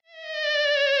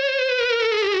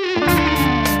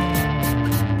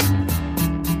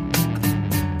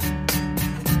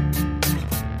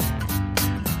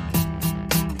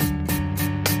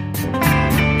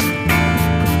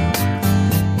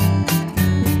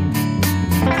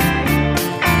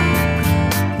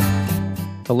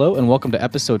Hello and welcome to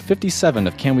episode 57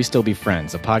 of Can We Still Be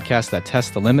Friends, a podcast that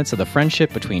tests the limits of the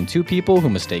friendship between two people who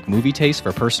mistake movie taste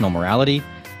for personal morality.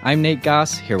 I'm Nate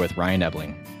Goss, here with Ryan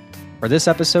Ebling. For this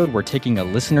episode, we're taking a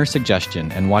listener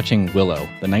suggestion and watching Willow,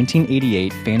 the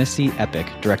 1988 fantasy epic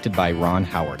directed by Ron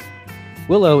Howard.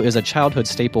 Willow is a childhood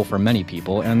staple for many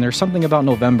people, and there's something about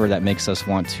November that makes us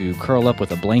want to curl up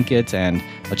with a blanket and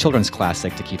a children's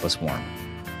classic to keep us warm.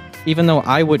 Even though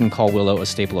I wouldn't call Willow a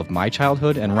staple of my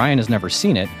childhood, and Ryan has never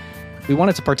seen it, we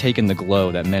wanted to partake in the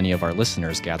glow that many of our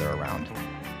listeners gather around.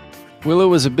 Willow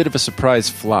was a bit of a surprise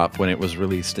flop when it was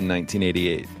released in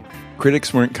 1988.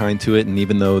 Critics weren't kind to it, and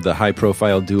even though the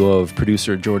high-profile duo of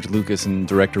producer George Lucas and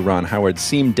director Ron Howard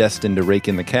seemed destined to rake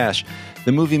in the cash,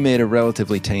 the movie made a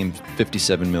relatively tame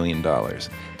 $57 million.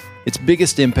 Its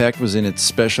biggest impact was in its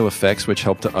special effects, which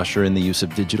helped to usher in the use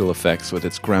of digital effects with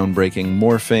its groundbreaking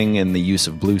morphing and the use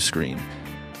of blue screen.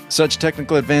 Such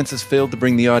technical advances failed to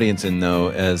bring the audience in, though,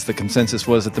 as the consensus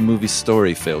was that the movie's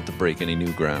story failed to break any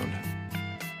new ground.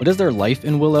 But is there life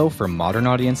in Willow for modern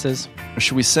audiences? Or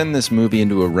should we send this movie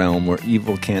into a realm where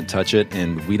evil can't touch it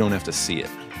and we don't have to see it?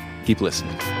 Keep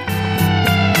listening.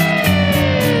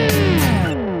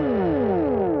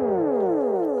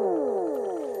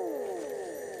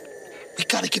 We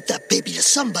gotta give that baby to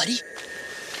somebody.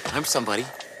 I'm somebody.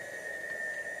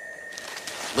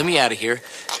 Let me out of here.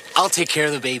 I'll take care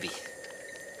of the baby.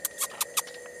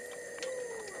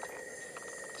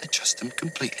 I trust him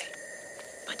completely.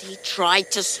 But he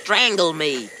tried to strangle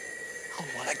me. I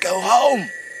wanna go home.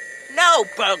 No,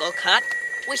 Burglecut.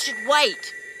 We should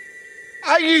wait.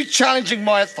 Are you challenging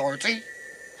my authority?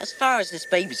 As far as this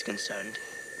baby's concerned,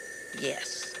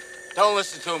 yes. Don't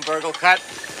listen to him, Burglecut.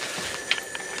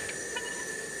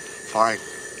 Fine.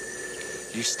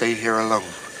 You stay here alone.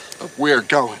 But we're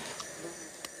going.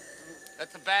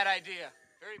 That's a bad idea.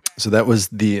 Very bad. So that was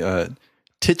the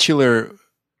titular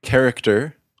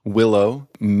character, Willow,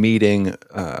 meeting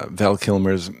Val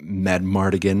Kilmer's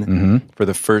Madmartigan for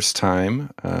the first time.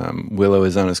 Willow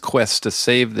is on his quest to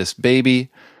save this baby.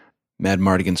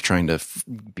 Madmartigan's trying to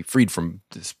be freed from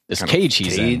this cage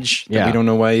he's in. that Yeah. we don't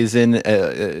know why he's in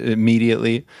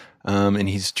immediately. And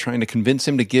he's trying to convince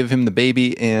him to give him the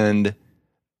baby, and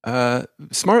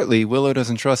smartly, Willow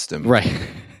doesn't trust him. Right.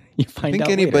 You find I think out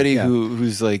anybody later, yeah.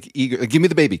 who's like eager, give me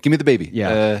the baby.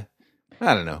 Yeah.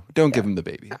 I don't know. Don't give him the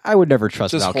baby. I would never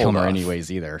trust Just Val hold Kilmer off.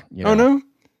 anyways either. You Oh, know? no?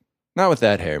 Not with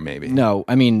that hair, maybe. No,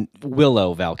 I mean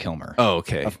Willow Val Kilmer. Oh,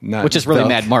 okay. Which is really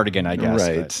Madmartigan, I guess.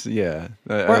 Right, but- yeah.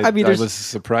 Or, I mean, I there's- was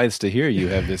surprised to hear you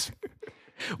have this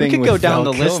We thing could with go down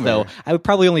Val the list, Kilmer, though. I would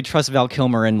probably only trust Val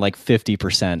Kilmer in like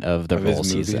 50% of the Of his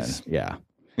roles he's in. movies? Yeah.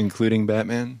 including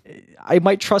Batman. I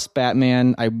might trust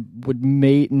Batman. I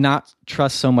may not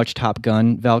trust so much Top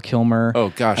Gun Val Kilmer. Oh,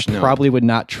 gosh, I no. probably would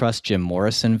not trust Jim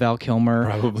Morrison Val Kilmer.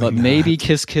 Probably But not. maybe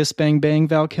Kiss Kiss Bang Bang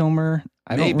Val Kilmer.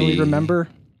 I don't really Maybe. remember.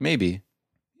 Maybe.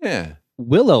 Yeah.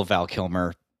 Willow Val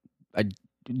Kilmer, I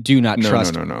do not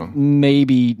trust. No.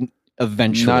 Maybe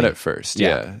eventually. Not at first.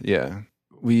 Yeah.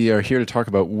 We are here to talk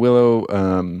about Willow,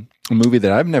 a movie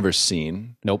that I've never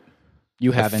seen. Nope.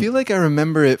 You haven't. I feel like I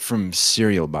remember it from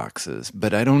cereal boxes,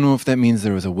 but I don't know if that means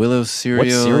there was a Willow cereal.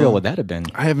 What cereal would that have been?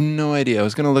 I have no idea. I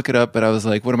was going to look it up, but I was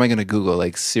like, what am I going to Google?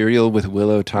 Like cereal with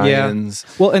Willow tie-ins?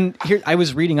 Well, and here I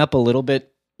was reading up a little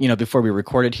bit, before we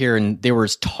recorded here, and there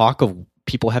was talk of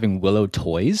people having Willow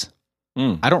toys.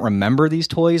 I don't remember these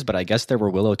toys, but I guess there were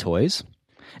Willow toys.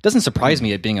 It doesn't surprise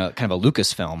me it being a kind of a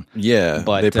Lucasfilm. Yeah,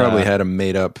 But, they probably had them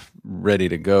made up, ready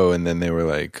to go, and then they were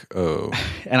like, "Oh,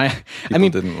 And I people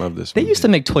mean, didn't love this." they movie. used to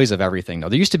make toys of everything, though.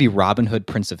 There used to be Robin Hood,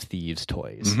 Prince of Thieves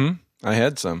toys. I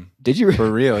had some Did you? for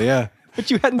real. Yeah,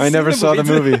 But you hadn't. I seen never saw the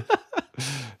movie.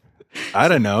 I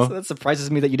don't So know. that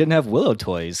surprises me that you didn't have Willow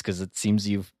toys, because it seems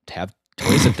you have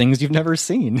toys of things you've never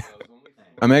seen.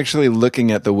 I'm actually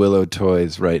looking at the Willow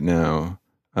toys right now.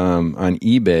 On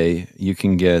eBay, you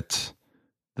can get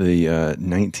the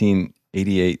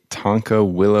 1988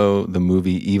 Tonka Willow the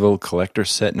Movie Evil Collector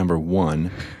Set number 1.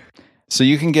 So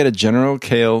you can get a General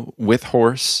Kale with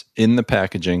horse in the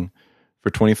packaging for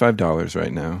 $25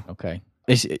 right now. Okay.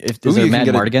 Is Ooh, there a you can Mad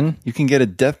get Mardigan? You can get a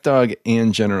Death Dog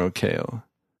and General Kale.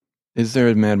 Is there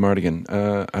a Mad Mardigan?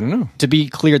 I don't know. To be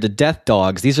clear, the Death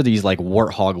Dogs, these are these like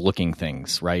warthog-looking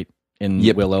things, right? In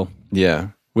Yep. Willow? Yeah,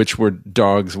 which were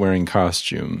dogs wearing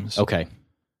costumes. Okay.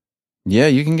 Yeah,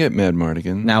 you can get Mad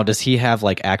Mardigan. Now, does he have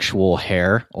like actual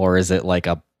hair, or is it like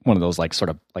one of those like sort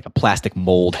of like a plastic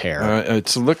mold hair? I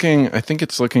think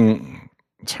it's looking,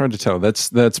 it's hard to tell. That's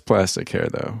plastic hair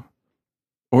though.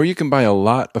 Or you can buy a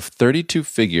lot of 32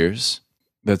 figures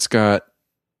that's got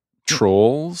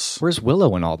trolls. Where's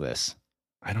Willow in all this?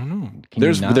 I don't know. Can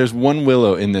you not? There's one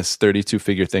Willow in this 32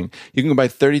 figure thing. You can buy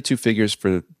 32 figures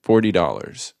for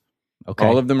 $40. Okay.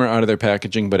 All of them are out of their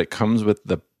packaging, but it comes with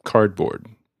the cardboard.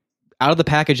 Out of the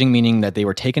packaging, meaning that they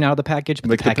were taken out of the package,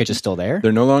 but Like the package is still there?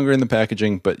 They're no longer in the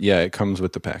packaging, but yeah, it comes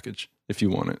with the package if you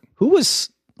want it. Who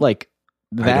was like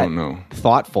I that don't know.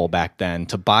 thoughtful back then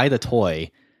to buy the toy,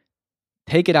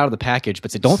 take it out of the package,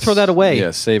 but say, don't throw that away?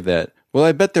 Yeah, save that. Well,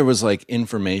 I bet there was like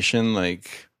information,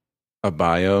 like a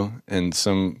bio, and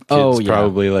some kids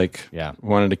probably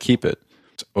wanted to keep it.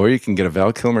 Or you can get a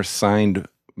Val Kilmer signed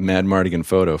Mad Mardigan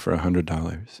photo for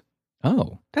 $100.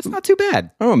 Oh, that's not too bad.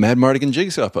 Oh, Mad Mardigan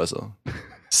jigsaw puzzle.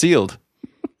 Sealed.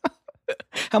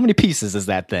 How many pieces is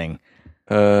that thing?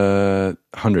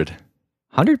 100.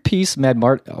 100-piece Mad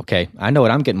Mart. Okay, I know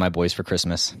what I'm getting my boys for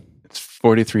Christmas. It's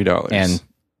 $43. And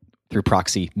through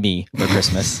proxy, me for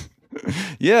Christmas.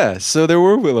 Yeah, so there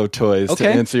were Willow toys to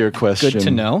answer your question. Good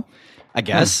to know, I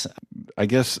guess. I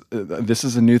guess this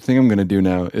is a new thing I'm going to do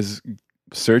now is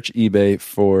search eBay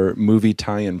for movie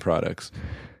tie-in products.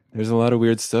 There's a lot of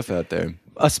weird stuff out there.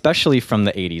 Especially from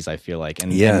the 80s, I feel like,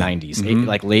 and 90s. Mm-hmm.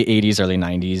 Like late 80s, early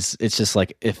 90s. It's just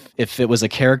like if it was a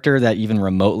character that even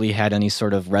remotely had any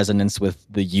sort of resonance with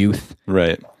the youth,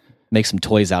 right? Make some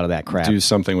toys out of that crap. Do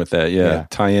something with that, yeah.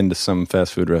 Tie into some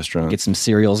fast food restaurant. Get some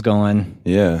cereals going.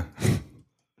 Yeah.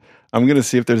 I'm going to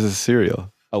see if there's a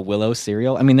cereal. A Willow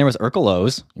cereal? I mean, there was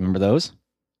Urkel-O's. Remember those?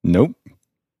 Nope.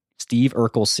 Steve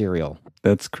Urkel cereal.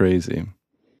 That's crazy.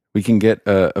 We can get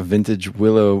a vintage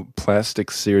Willow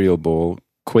plastic cereal bowl,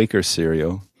 Quaker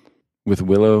cereal, with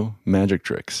Willow magic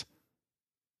tricks.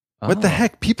 Oh. What the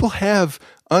heck? People have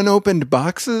unopened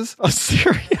boxes of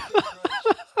cereal.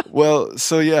 Well,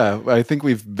 so yeah, I think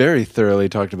we've very thoroughly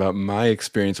talked about my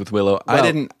experience with Willow.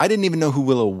 Well, I didn't even know who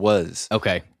Willow was.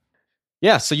 Okay.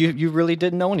 Yeah, so you really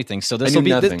didn't know anything. So this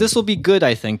will be good,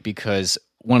 I think, because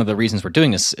one of the reasons we're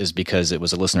doing this is because it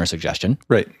was a listener suggestion.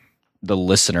 Right. The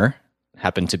listener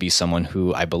happened to be someone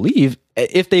who I believe,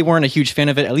 if they weren't a huge fan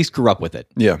of it, at least grew up with it.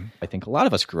 Yeah. I think a lot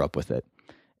of us grew up with it.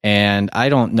 And I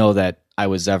don't know that I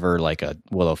was ever like a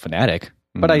Willow fanatic,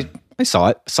 but I saw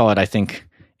it, I think,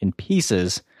 in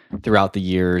pieces throughout the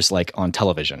years, like on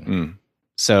television.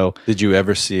 So did you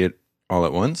ever see it all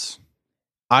at once?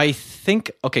 I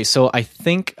think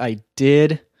I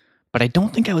did, but I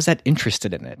don't think I was that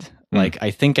interested in it. Like,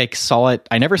 I think I saw it.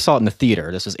 I never saw it in the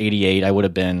theater. This was 88. I would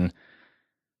have been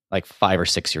like 5 or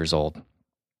 6 years old.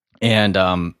 And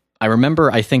I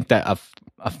remember, I think that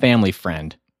a family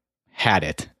friend had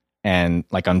it, and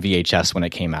like on VHS when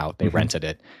it came out, they rented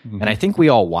it. And I think we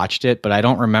all watched it, but I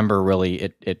don't remember really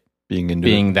it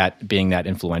being that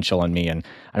influential on me. And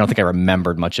I don't think I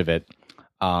remembered much of it.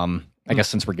 I guess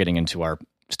since we're getting into our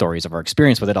stories of our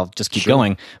experience with it, I'll just keep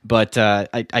going. But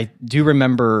I do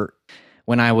remember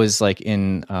when I was like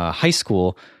in high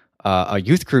school, a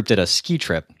youth group did a ski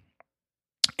trip.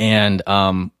 And,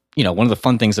 one of the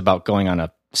fun things about going on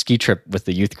a ski trip with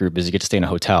the youth group is you get to stay in a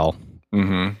hotel.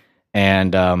 Mm-hmm.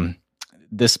 And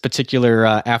this particular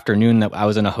afternoon that I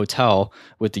was in a hotel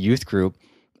with the youth group,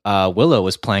 Willow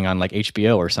was playing on like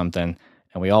HBO or something,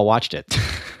 and we all watched it.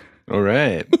 All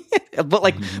right.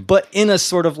 But in a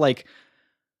sort of like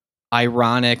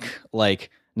ironic, like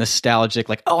nostalgic,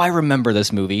 like, oh, I remember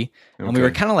this movie. Okay. And we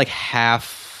were kind of like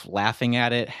half laughing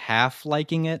at it, half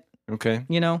liking it. Okay.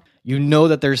 You know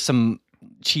that there's some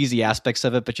cheesy aspects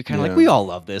of it, but you're kind of like, we all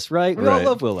love this, right? We all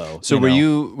love Willow. So were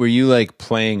you like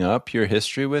playing up your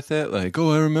history with it? Like,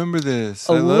 oh, I remember this.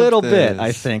 A little bit,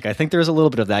 I think. I think there's a little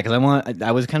bit of that because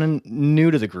I was kind of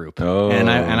new to the group. Oh, and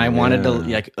I wanted to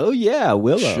like, oh yeah,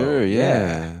 Willow. Sure,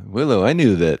 yeah. Willow. I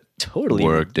knew that totally.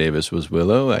 Warwick Davis was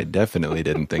Willow. I definitely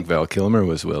didn't think Val Kilmer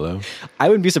was Willow. I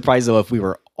wouldn't be surprised though if we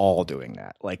were all doing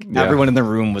that. Like everyone in the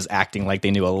room was acting like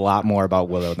they knew a lot more about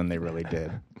Willow than they really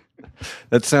did.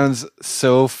 That sounds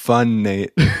so fun,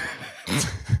 Nate.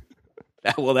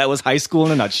 Well, that was high school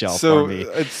in a nutshell for me.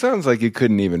 It sounds like you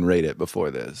couldn't even rate it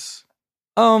before this.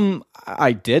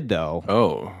 I did though.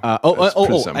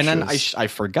 And then I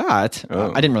forgot.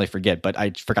 I didn't really forget, but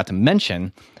I forgot to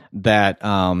mention that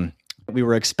we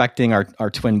were expecting our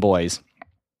twin boys.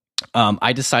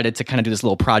 I decided to kind of do this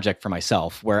little project for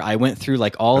myself where I went through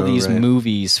like all these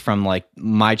movies from like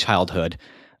my childhood,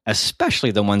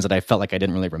 especially the ones that I felt like I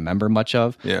didn't really remember much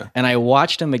of. Yeah. And I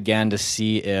watched them again to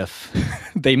see if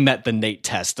they met the Nate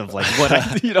test of like what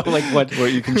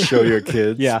what you can show your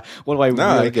kids. Yeah. What do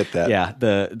I I get that. Yeah.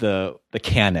 The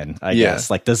canon, I guess.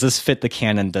 Like, does this fit the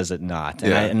canon? Does it not?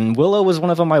 And, and Willow was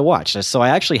one of them I watched. So I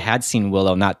actually had seen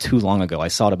Willow not too long ago. I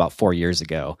saw it about 4 years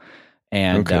ago.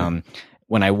 And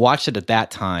when I watched it at that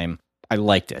time, I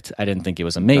liked it. I didn't think it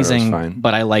was amazing, fine.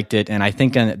 but I liked it. And I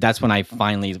think that's when I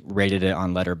finally rated it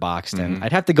on Letterboxd. And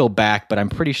I'd have to go back, but I'm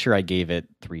pretty sure I gave it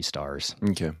 3 stars.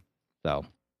 Okay. So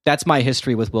that's my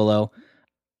history with Willow.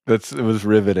 It was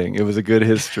riveting. It was a good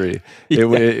history.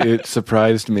 It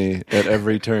surprised me at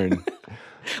every turn.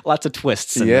 Lots of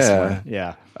twists in this one.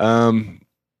 Yeah.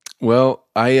 Well,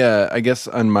 I guess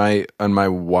on my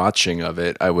watching of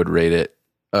it, I would rate it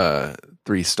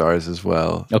 3 stars as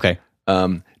well. Okay.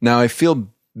 Now I feel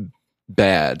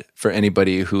bad for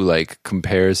anybody who like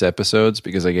compares episodes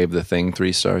because I gave The Thing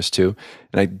 3 stars too,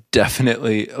 and I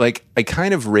definitely I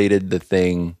kind of rated The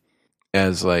Thing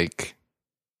as like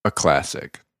a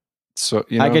classic. So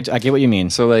you know, I get what you mean.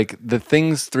 So like The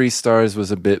Thing's 3 stars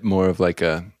was a bit more of like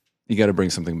you got to bring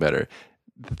something better.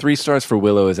 3 stars for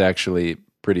Willow is actually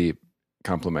pretty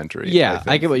complimentary. Yeah,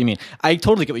 I get what you mean. I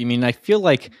totally get what you mean. I feel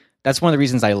like that's one of the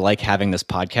reasons I like having this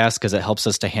podcast, because it helps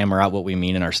us to hammer out what we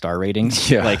mean in our star ratings.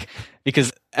 Yeah.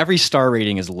 Because every star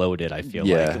rating is loaded, I feel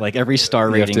Yeah. like every star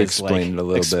You have rating to is explain it a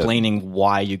little bit. explaining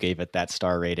why you gave it that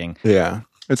star rating. Yeah.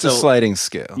 It's a sliding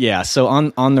scale. Yeah, so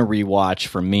on the rewatch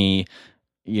for me,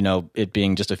 it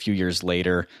being just a few years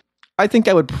later, I think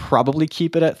I would probably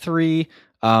keep it at 3.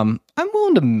 I'm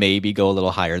willing to maybe go a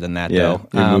little higher than that, though.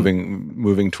 You're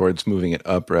moving towards moving it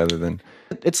up rather than...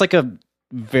 It's like a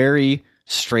very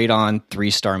straight-on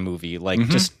 3-star movie,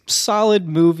 just solid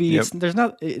movie. Yep.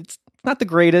 It's not the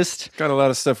greatest. Got a lot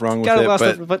of stuff wrong with Got a it, lot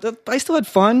of stuff, but I still had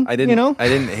fun. I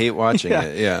didn't hate watching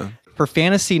it. Yeah. For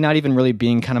fantasy not even really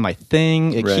being kind of my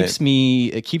thing, it Right. keeps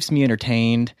me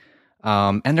entertained.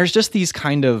 And there's just these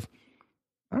kind of,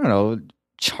 I don't know,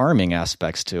 charming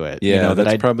aspects to it. Yeah,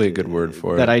 that's probably a good word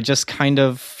for it. That I just kind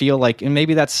of feel like, and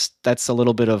maybe that's a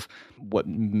little bit of what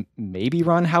maybe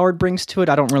Ron Howard brings to it.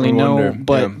 I don't really know,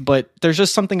 wonder, but there's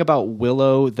just something about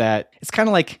Willow that it's kind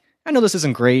of like, I know this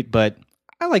isn't great, but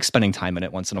I like spending time in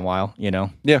it once in a while,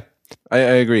 Yeah, I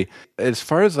agree. As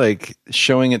far as like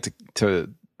showing it to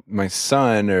my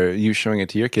son or you showing it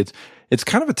to your kids, it's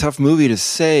kind of a tough movie to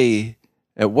say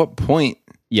at what point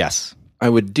Yes. I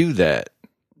would do that.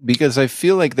 Because I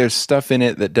feel like there's stuff in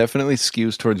it that definitely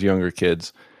skews towards younger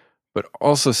kids, but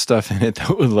also stuff in it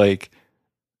that would like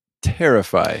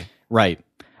terrify Right.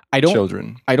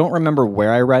 children. I don't remember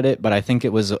where I read it, but I think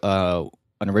it was an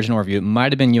original review. It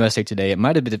might have been USA Today. It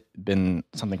might have been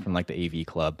something from like the AV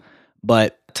Club.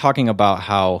 But talking about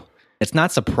how it's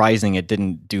not surprising it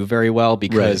didn't do very well,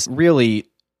 because really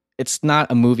it's not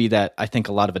a movie that I think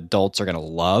a lot of adults are going to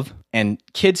love. And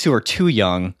kids who are too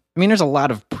young, I mean, there's a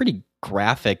lot of pretty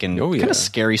graphic and kind of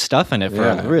scary stuff in it for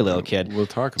a really little kid. We'll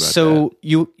talk about that. So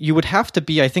you would have to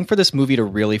be, I think, for this movie to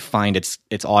really find its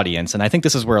audience, and I think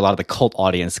this is where a lot of the cult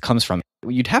audience comes from,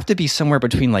 you'd have to be somewhere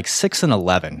between like 6 and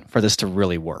 11 for this to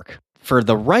really work. For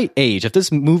the right age, if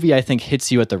this movie, I think,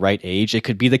 hits you at the right age, it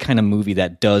could be the kind of movie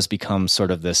that does become sort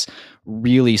of this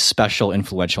really special,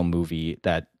 influential movie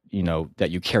that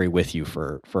you carry with you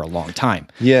for a long time.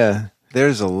 Yeah.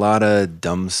 There's a lot of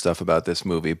dumb stuff about this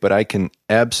movie, but I can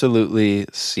absolutely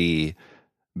see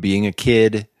being a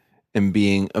kid and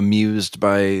being amused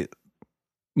by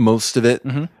most of it.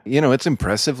 Mm-hmm. It's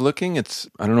impressive looking. I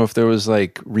don't know if there was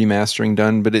like remastering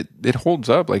done, but it holds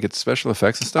up. Like its special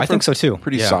effects and stuff. I think so too.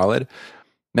 Pretty solid.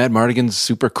 Matt Mardigan's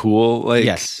super cool. Like,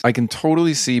 yes. I can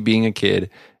totally see being a kid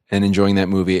and enjoying that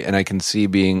movie, and I can see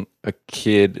being a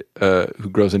kid who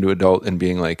grows into adult and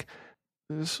being like,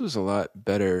 this was a lot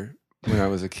better when I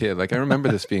was a kid. Like, I remember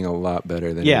this being a lot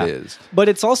better than it is. But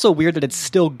it's also weird that it's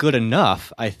still good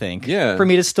enough, I think, for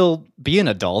me to still be an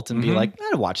adult and be like,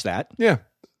 I'd watch that. Yeah.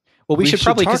 Well, we should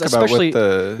probably, because talk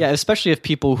about especially if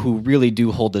people who really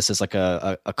do hold this as like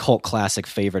a cult classic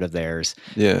favorite of theirs,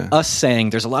 us saying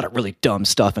there's a lot of really dumb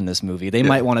stuff in this movie, they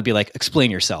might want to be like,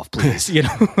 explain yourself, please.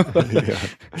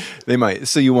 They might.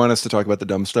 So you want us to talk about the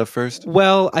dumb stuff first?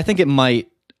 Well, I think it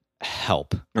might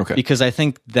help. Okay. Because I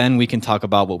think then we can talk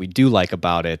about what we do like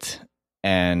about it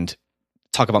and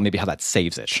talk about maybe how that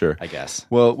saves it. Sure. I guess.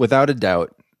 Well, without a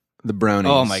doubt, the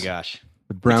brownies. Oh my gosh.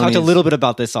 The brownies. We talked a little bit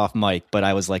about this off mic, but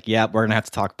I was like, yeah, we're going to have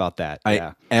to talk about that.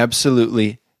 I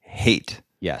absolutely hate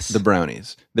the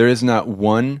brownies. There is not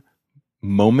one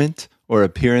moment or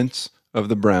appearance of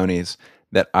the brownies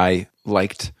that I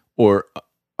liked or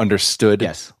understood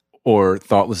or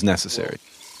thought was necessary.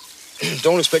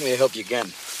 Don't expect me to help you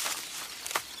again.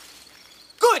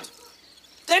 Good.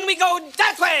 Then we go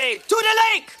that way, to the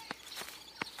lake.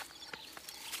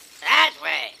 That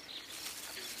way.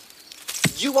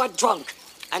 You are drunk.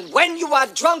 And when you are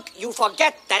drunk, you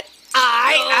forget that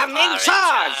I am in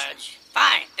charge.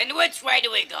 Fine. Then which way do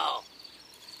we go?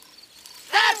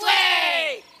 That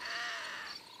way.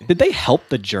 Did they help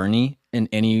the journey at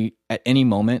any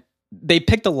moment? They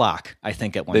picked a lock, I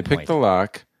think, at one point. They picked the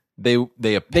lock. They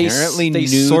apparently they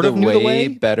knew sort of the knew the way way.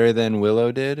 better than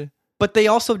Willow did. But they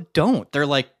also don't. They're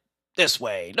like, this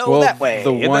way, no, Well, that way.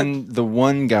 the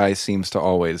one guy seems to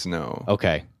always know.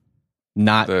 Okay.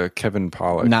 Not The Kevin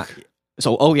Pollak. Not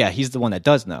so. Oh yeah, he's the one that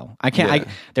does know. I can't.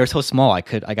 Yeah. They're so small. I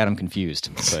got him confused.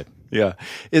 But Yeah,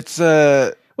 it's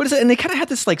what is it? And they kind of had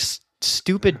this like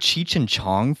stupid Cheech and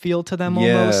Chong feel to them.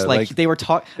 Yeah, Almost like like, they were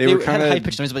talking. they They were had kinda- high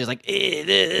pitched noise, but it's like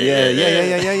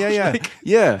yeah.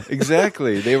 Yeah,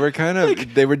 exactly. They were kind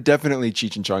of they were definitely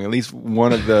Cheech and Chong. At least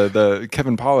one of the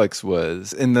Kevin Pollak's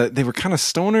was, and they were kind of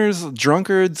stoners,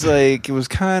 drunkards. Like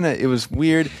it was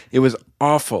weird. It was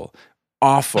awful.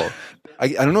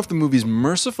 I don't know if the movie's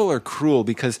merciful or cruel,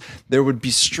 because there would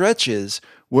be stretches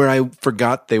where I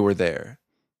forgot they were there,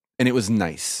 and it was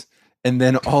nice. And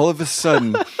then all of a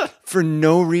sudden, for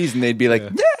no reason, they'd be like,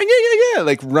 yeah,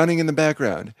 like running in the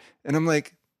background. And I'm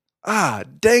like,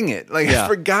 dang it. Like, I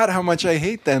forgot how much I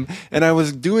hate them, and I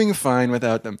was doing fine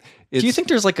without them. Do you think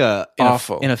there's like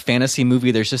awful. in a fantasy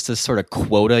movie, there's just this sort of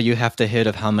quota you have to hit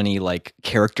of how many like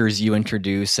characters you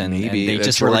introduce, and maybe they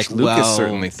just were George like, Lucas well,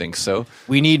 certainly thinks so.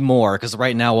 we need more because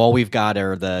right now all we've got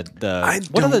are the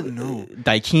what are don't know.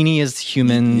 Daikini is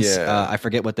humans. Yeah. I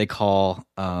forget what they call.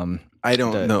 I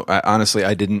don't know. Honestly,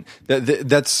 I didn't.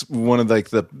 That's one of like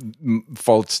the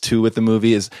faults too with the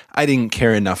movie is I didn't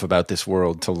care enough about this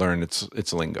world to learn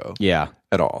its lingo. Yeah.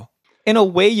 At all. In a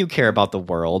way, you care about the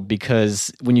world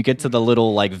because when you get to the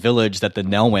little like village that the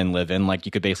Nelwyn live in, like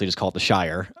you could basically just call it the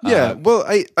Shire. Yeah. Well,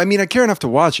 I mean, I care enough to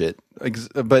watch it,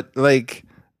 but like,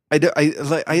 I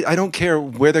don't care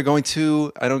where they're going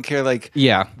to. I don't care like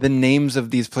the names of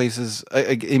these places.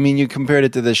 I mean, you compared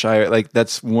it to the Shire. Like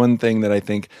that's one thing that I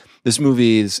think this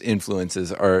movie's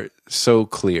influences are so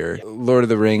clear. Lord of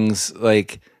the Rings,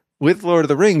 like with Lord of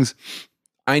the Rings,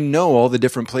 I know all the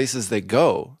different places they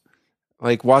go.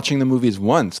 Like watching the movies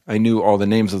once, I knew all the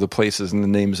names of the places and the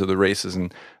names of the races.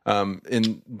 And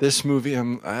in this movie,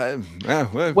 all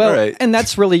right. And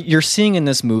that's really, you're seeing in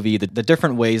this movie the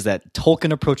different ways that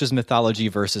Tolkien approaches mythology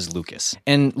versus Lucas.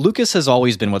 And Lucas has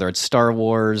always been, whether it's Star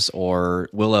Wars or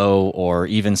Willow or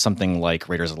even something like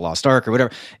Raiders of the Lost Ark or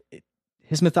whatever,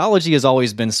 his mythology has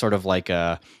always been sort of like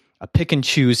a pick and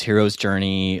choose hero's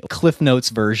journey, Cliff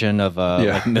Notes version of a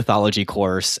like mythology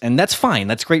course. And that's fine.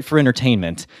 That's great for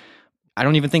entertainment. I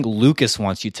don't even think Lucas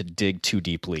wants you to dig too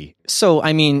deeply. So,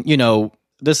 I mean, you know,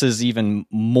 this is even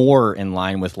more in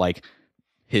line with like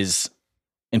his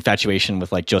infatuation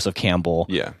with like Joseph Campbell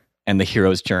and the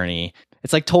hero's journey.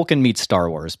 It's like Tolkien meets Star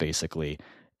Wars, basically.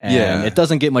 And it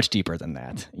doesn't get much deeper than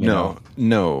that. You know?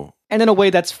 No. And in a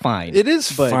way, that's fine. It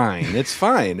is fine. It's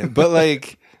fine. But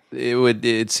like,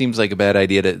 it seems like a bad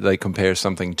idea to like compare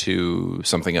something to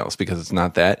something else because it's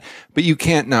not that. But you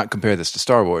can't not compare this to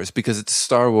Star Wars because it's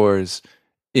Star Wars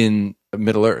in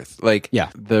Middle Earth. Like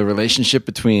the relationship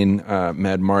between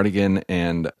Mad Mardigan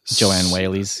and Joanne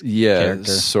Whaley's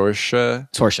character.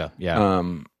 Sorsha. Yeah.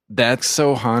 That's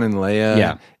so Han and Leia.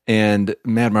 Yeah. And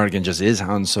Mad Mardigan just is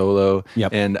Han Solo.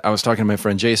 Yep. And I was talking to my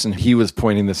friend Jason. He was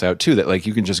pointing this out too, that like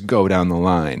you can just go down the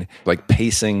line, like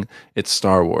pacing. It's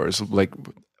Star Wars, like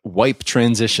wipe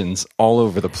transitions all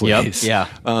over the place. Yep.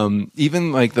 Yeah.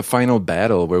 Even like the final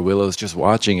battle where Willow's just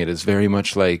watching it is very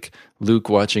much like Luke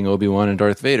watching Obi-Wan and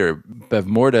Darth Vader. Bev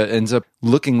Morda ends up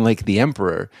looking like the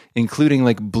Emperor, including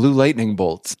like blue lightning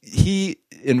bolts. He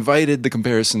invited the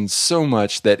comparison so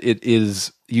much that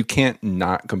you can't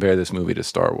not compare this movie to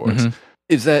Star Wars. Mm-hmm.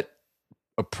 Is that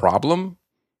a problem?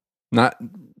 Not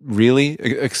really,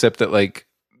 except that like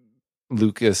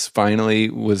Lucas finally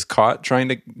was caught trying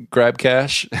to grab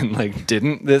cash and like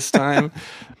didn't this time.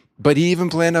 But he even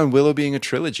planned on Willow being a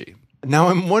trilogy. Now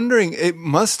I'm wondering, it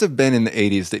must have been in the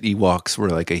 80s that Ewoks were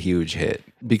like a huge hit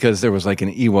because there was like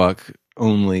an Ewok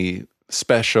only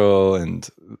special, and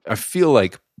I feel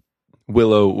like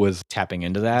Willow was tapping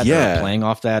into that, or playing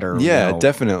off that, or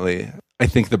definitely. I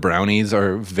think the brownies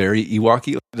are very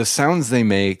Ewok-y. The sounds they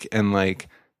make and like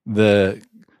the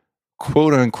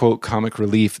quote unquote comic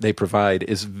relief they provide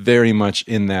is very much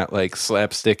in that like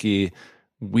slapsticky,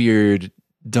 weird,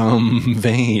 dumb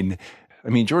vein. I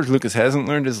mean, George Lucas hasn't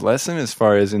learned his lesson as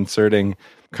far as inserting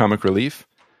comic relief.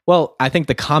 Well, I think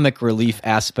the comic relief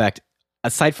aspect,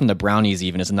 aside from the brownies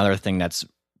even, is another thing that's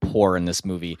poor in this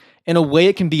movie. In a way,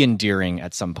 it can be endearing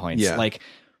at some points. Yeah. Like,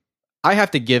 I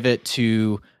have to give it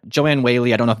to Joanne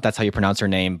Whaley, I don't know if that's how you pronounce her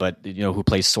name, but you know, who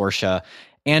plays Sorsha,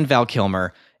 and Val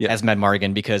Kilmer as Mad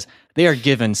Mardigan, because they are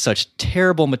given such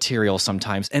terrible material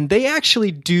sometimes, and they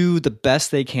actually do the best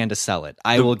they can to sell it.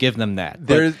 I will give them that.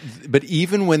 But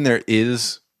even when there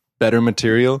is better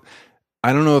material,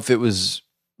 I don't know if it was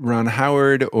Ron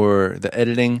Howard or the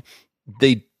editing,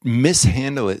 they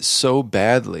mishandle it so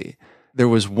badly. There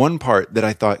was one part that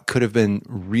I thought could have been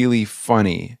really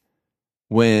funny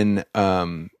when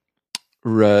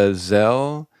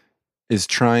Razel is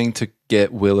trying to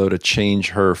get Willow to change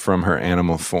her from her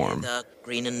animal form. Hither,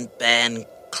 Greenan Ben,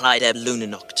 Clydeb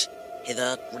Lunanocht.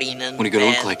 Hither, Greenan What are you gonna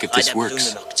look like if this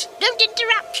works? Don't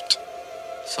interrupt.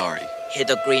 Sorry.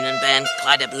 Hither, Greenan Ben,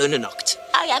 Clydeb Lunanocht.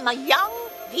 I am a young,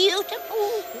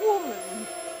 beautiful woman.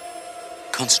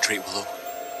 Concentrate, Willow.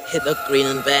 Hither,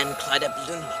 Greenan Ben, Clydeb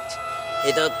Lunanocht.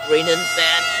 Hither, Greenan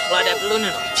Ben, Clydeb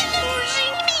Lunanocht.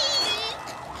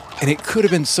 And it could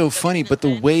have been so funny, but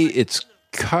the way it's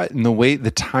cut and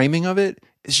the timing of it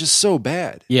is just so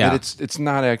bad. Yeah. That it's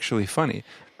not actually funny.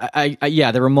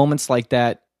 Yeah, there were moments like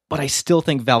that, but I still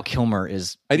think Val Kilmer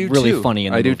is really too. funny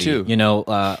in the I do movie. too. You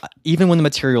know, even when the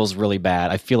material is really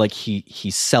bad, I feel like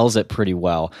he sells it pretty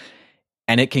well.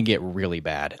 And it can get really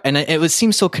bad. And it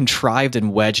seems so contrived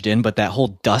and wedged in, but that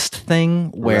whole dust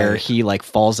thing where he like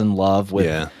falls in love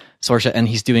with Sorsha and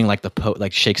he's doing like the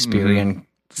Shakespearean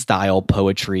style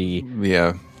poetry.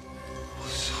 Yeah.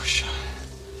 Sorsha.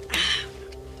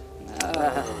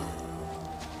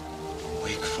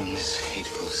 Wake from this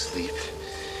hateful sleep.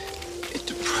 It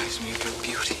deprives me of your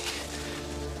beauty.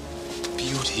 The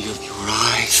beauty of your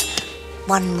eyes.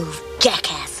 One move,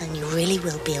 jackass, and you really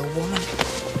will be a woman.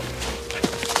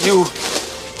 You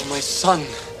are my sun,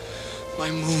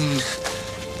 my moon,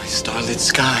 my starlit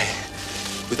sky.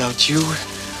 Without you,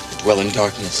 I dwell in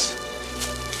darkness.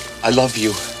 I love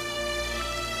you.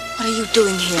 What are you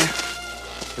doing here?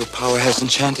 Your power has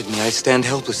enchanted me. I stand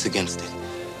helpless against it.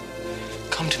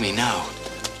 Come to me now.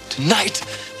 Tonight,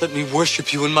 let me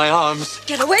worship you in my arms.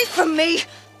 Get away from me!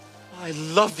 I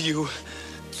love you.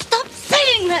 Stop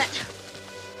saying that!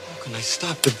 How can I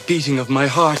stop the beating of my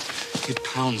heart? It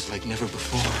pounds like never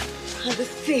before. Out of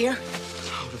fear.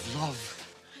 Out of love.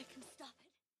 I can stop it.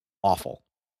 Awful.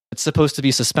 It's supposed to be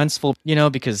suspenseful, you know,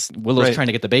 because Willow's trying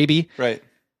to get the baby. Right.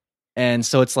 And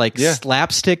so it's like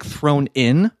slapstick thrown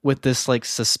in with this like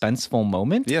suspenseful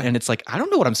moment. Yeah. And it's like, I don't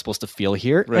know what I'm supposed to feel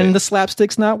here. Right. And the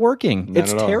slapstick's not working. Not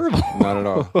it's at all. terrible. Not at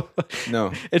all.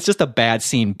 No. It's just a bad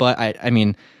scene. But I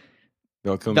mean,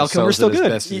 Val Kilmer's still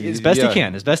good. As best he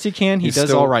can. As best he can. He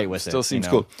does all right with it. Still seems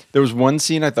cool. There was one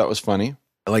scene I thought was funny,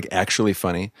 like actually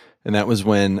funny. And that was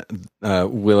when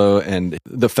Willow and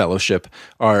the Fellowship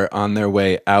are on their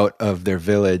way out of their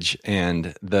village,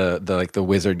 and the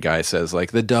wizard guy says,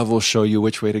 like, the dove will show you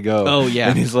which way to go. Oh, yeah.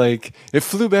 And he's like, it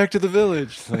flew back to the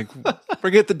village. Like,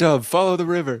 forget the dove, follow the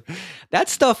river. That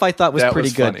stuff I thought was That pretty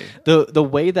was good. funny. The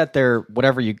way that they're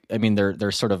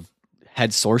they're sort of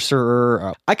head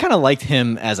sorcerer. I kind of liked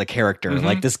him as a character,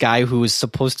 like this guy who is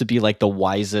supposed to be like the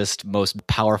wisest, most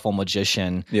powerful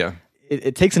magician. Yeah.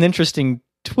 It takes an interesting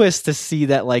twist to see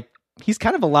that like he's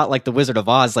kind of a lot like the Wizard of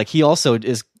Oz. Like he also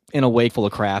is in a way full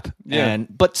of crap,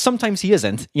 but sometimes he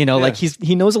isn't. You know, like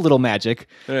he knows a little magic,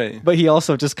 Right. but he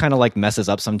also just kind of like messes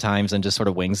up sometimes and just sort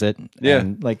of wings it. Yeah.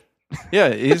 And, like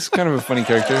Yeah, he's kind of a funny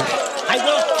character. I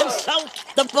will consult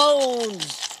the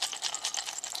bones.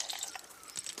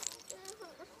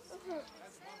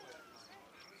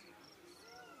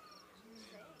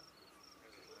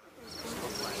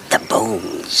 The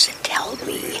bones tell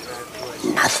me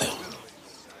nothing.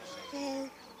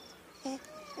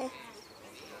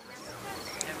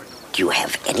 Do you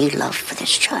have any love for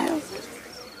this child?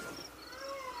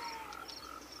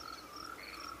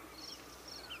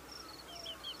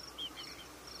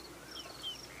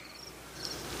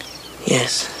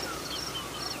 Yes.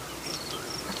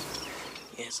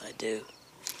 Yes, I do.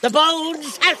 The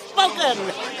bones have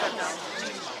spoken!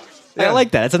 I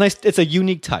like that. It's a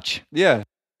unique touch. Yeah.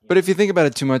 But if you think about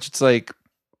it too much, it's like,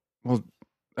 well,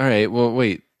 all right, well,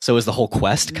 wait. So is the whole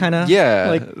quest kind of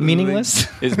like meaningless?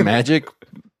 Is magic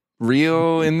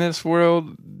real in this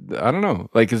world? I don't know.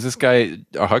 Like, is this guy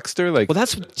a huckster? Like, Well,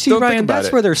 that's don't think Ryan. about That's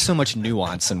it. where there's so much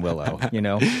nuance in Willow. You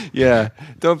know, Yeah,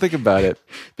 don't think about it.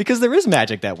 because there is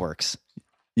magic that works.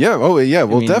 Yeah. Oh, yeah.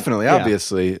 Well, mean, definitely. yeah.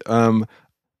 Obviously.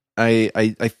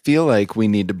 I feel like we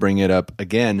need to bring it up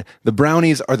again. The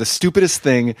brownies are the stupidest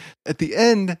thing. At the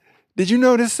end, did you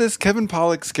notice this? Kevin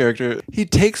Pollak's character, he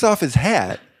takes off his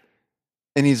hat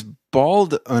and he's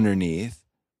bald underneath,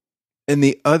 and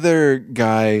the other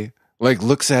guy like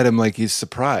looks at him like he's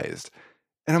surprised.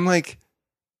 And I'm like,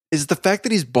 is the fact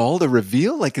that he's bald a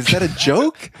reveal? Like, is that a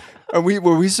joke?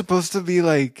 Were we supposed to be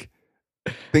like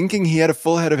thinking he had a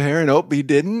full head of hair and he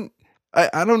didn't?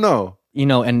 I don't know. You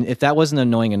know, and if that wasn't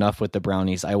annoying enough with the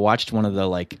brownies, I watched one of the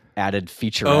like added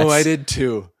featurettes. Oh, I did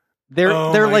too. They're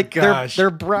Oh they're my like gosh. they're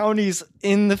brownies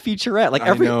in the featurette. Like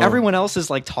I know. everyone else is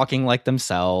like talking like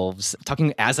themselves,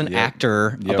 talking as an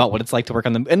actor Yep. about what it's like to work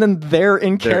on them, and then they're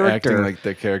in They're character acting like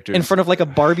their characters. in front of like a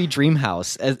Barbie dream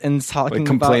house and talking like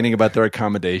complaining about their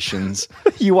accommodations.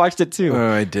 You watched it too. Oh,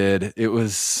 I did. It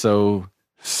was so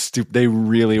stupid. They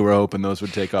really were hoping those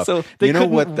would take off. So they you know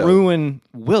couldn't what, though? ruin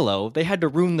Willow. They had to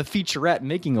ruin the featurette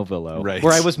making of Willow, Right.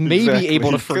 where I was maybe Exactly. able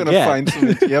to You're forget. Find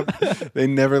some, yep. They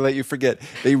never let you forget.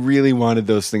 They really wanted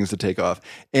those things to take off.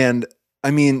 And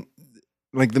I mean,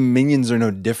 like the Minions are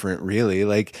no different, really.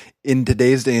 Like in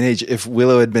today's day and age, if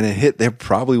Willow had been a hit, there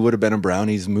probably would have been a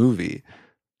Brownies movie.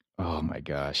 Oh my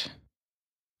gosh.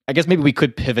 I guess maybe we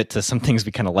could pivot to some things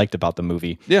we kind of liked about the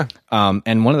movie. Yeah.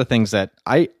 And one of the things that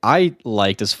I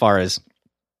liked as far as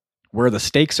where the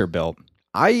stakes are built,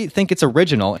 I think it's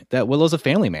original that Willow's a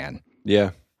family man, Yeah.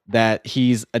 that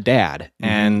he's a dad,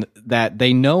 and that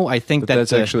they know, I think But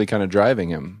that's actually kind of driving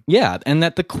him. yeah, and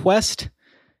that the quest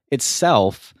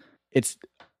itself, it's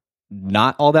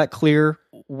not all that clear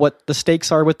what the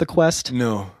stakes are with the quest.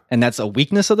 No. And that's a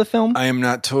weakness of the film. I am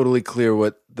not totally clear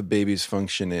what the baby's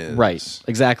function is. Right,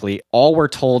 exactly. All we're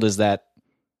told is that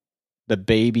the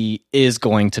baby is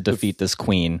going to defeat this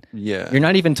queen. Yeah. You're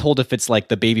not even told if it's like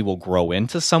the baby will grow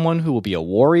into someone who will be a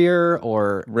warrior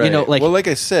or, Right. you know, like, well, like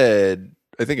I said,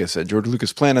 George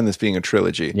Lucas planned on this being a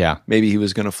trilogy. yeah. Maybe he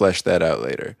was going to flesh that out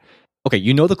later. Okay,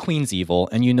 you know the queen's evil,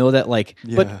 and you know that, like,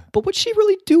 Yeah. but what's she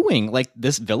really doing? Like,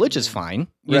 this village is fine.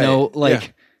 You Right. know,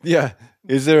 like, Yeah.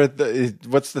 Is there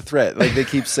what's the threat? Like they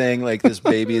keep saying like this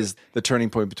baby is the turning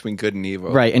point between good and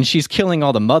evil. right. And she's killing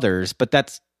all the mothers, but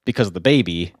that's because of the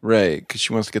baby. Right. Because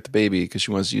she wants to get the baby because she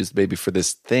wants to use the baby for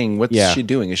this thing. What's Yeah. she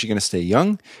doing? Is she going to stay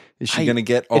young? Is she I- going to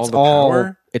get all it's the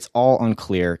power? It's all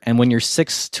unclear. And when you're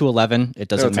 6 to 11, it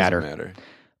doesn't No, it matter.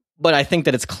 But I think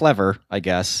that it's clever, I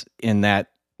guess, in that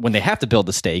when they have to build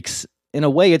the stakes, in a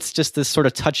way, it's just this sort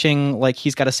of touching, like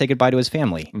he's got to say goodbye to his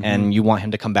family, and you want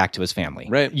him to come back to his family.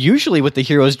 Right. Usually with the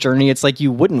hero's journey, it's like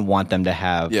you wouldn't want them to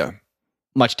have Yeah.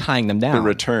 much tying them down. The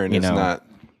return you is know? not.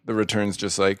 The return's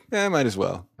just like, might as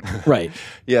well. Right.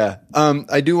 Yeah.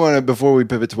 I do want to, before we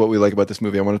pivot to what we like about this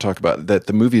movie, I want to talk about that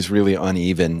the movie's really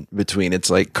uneven between its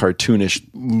like cartoonish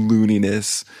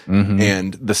looniness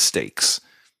and the stakes,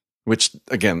 which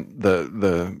again,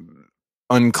 the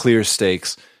unclear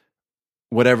stakes,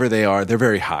 whatever they are, they're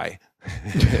very high.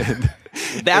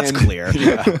 That's clear.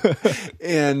 Yeah.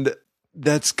 And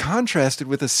that's contrasted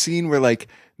with a scene where like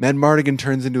Mad Mardigan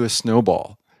turns into a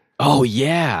snowball. Oh,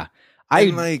 yeah.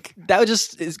 And, like, that was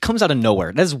just, it comes out of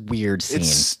nowhere. That's a weird scene. it's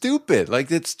stupid. Like,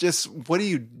 it's just, what are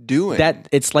you doing? That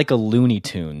it's like a Looney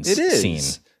Tunes It is.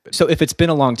 scene. So if it's been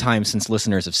a long time since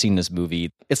listeners have seen this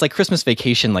movie, it's like Christmas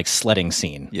Vacation, like sledding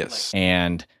scene. Yes.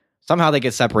 And somehow they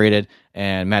get separated,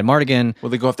 and Mad Mardigan, Well,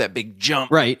 they go off that big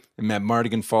jump. right, And Mad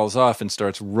Mardigan falls off and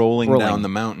starts rolling down the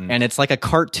mountain. and it's like a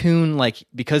cartoon, like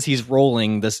because he's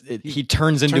rolling, he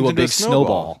turns into a big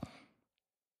snowball.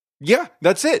 Yeah,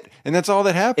 that's it. And that's all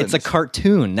that happens. It's a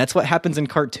cartoon. That's what happens in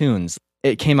cartoons.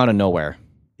 It came out of nowhere.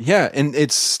 Yeah, and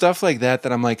it's stuff like that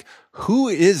I'm like, who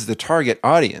is the target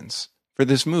audience for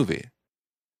this movie?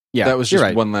 Yeah, that was you're just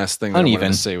right. one last thing that I Uneven.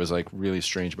 wanted to say was like really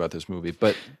strange about this movie.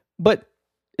 But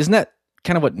isn't that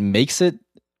kind of what makes it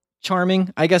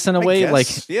charming, I guess, in a way? guess, Like,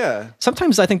 yeah.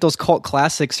 sometimes I think those cult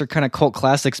classics are kind of cult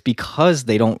classics because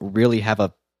they don't really have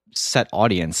a set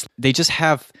audience. They just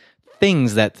have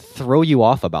things that throw you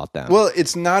off about them. Well,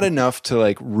 it's not enough to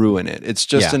like ruin it. It's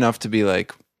just Yeah. enough to be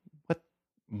like,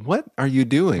 what are you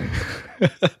doing?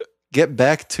 Get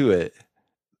back to it.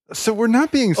 So we're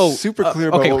not being super clear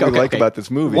about what we like about this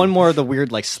movie. One more of the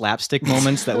weird like slapstick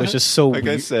moments that was just so like I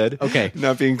weird. said, Okay.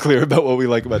 not being clear about what we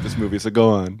like about this movie. So go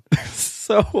on.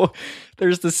 So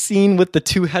there's the scene with the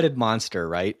two-headed monster,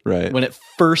 right? Right. When it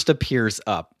first appears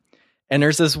up. And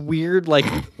there's this weird like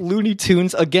Looney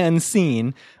Tunes again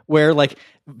scene where like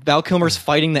Val Kilmer's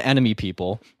fighting the enemy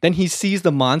people. Then he sees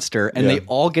the monster and Yeah. they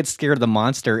all get scared of the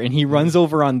monster and he runs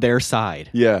over on their side.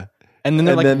 Yeah. And then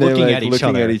they're like looking at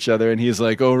each other. And he's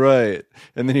like, "Oh right,"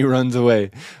 and then he runs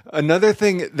away. Another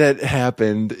thing that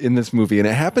happened in this movie, and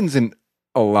it happens in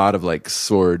a lot of like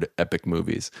sword epic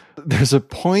movies. There's a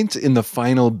point in the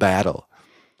final battle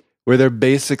where they're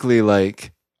basically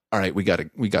like, "All right, we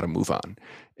gotta move on."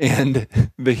 And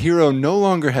the hero no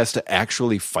longer has to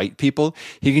actually fight people.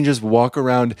 He can just walk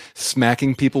around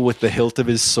smacking people with the hilt of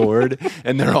his sword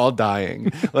and they're all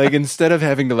dying. Like instead of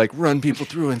having to like run people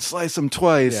through and slice them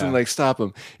twice and like stop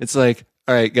them, it's like,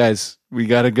 all right, guys, we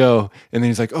got to go. And then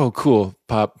he's like, oh, cool.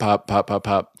 Pop, pop, pop, pop,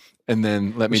 pop. And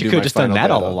then let me do my final battle. You could have just done that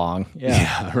all along.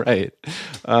 Yeah. Yeah, right.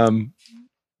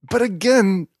 But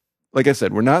again, like I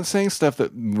said, we're not saying stuff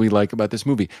that we like about this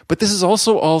movie, but this is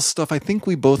also all stuff I think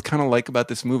we both kind of like about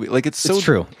this movie. Like it's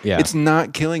true. Yeah. It's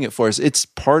not killing it for us. It's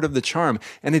part of the charm,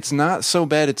 and it's not so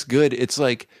bad it's good. It's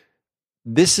like,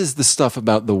 this is the stuff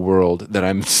about the world that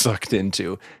I'm sucked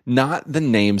into, not the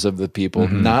names of the people,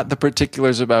 not the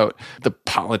particulars about the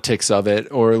politics of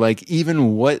it, or like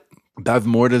even what Bev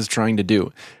Morda's trying to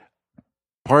do.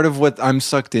 Part of what I'm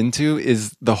sucked into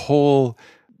is the whole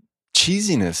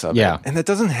cheesiness of it. And that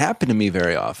doesn't happen to me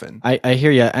very often. I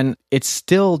hear you. And it's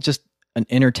still just an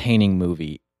entertaining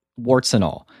movie, warts and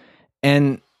all.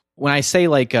 And when I say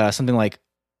like something like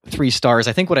 3 stars,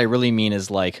 I think what I really mean is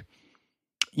like,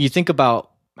 you think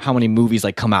about how many movies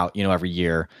like come out, every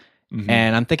year.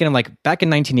 And I'm thinking of like back in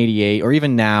 1988 or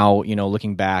even now,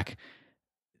 looking back,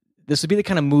 this would be the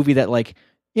kind of movie that like,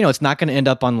 it's not going to end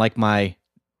up on like my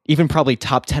even probably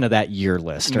top 10 of that year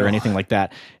list or anything like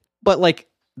that. But like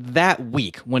that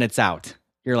week when it's out,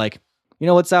 you're like,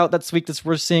 what's out that's week that's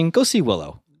worth seeing? Go see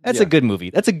Willow. That's a good movie.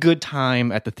 That's a good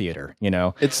time at the theater,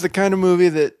 It's the kind of movie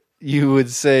that you would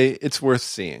say it's worth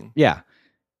seeing. Yeah.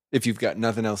 If you've got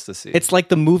nothing else to see. It's like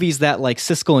the movies that like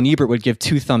Siskel and Ebert would give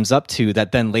 2 thumbs up to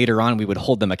that then later on we would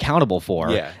hold them accountable for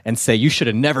and say, you should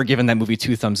have never given that movie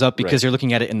 2 thumbs up because you're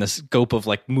looking at it in the scope of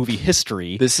like movie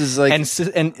history. This is like... And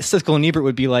Siskel and Ebert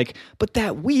would be like, but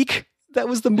that week, that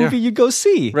was the movie you go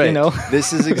see. Right.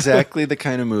 This is exactly the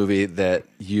kind of movie that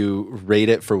you rate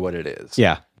it for what it is.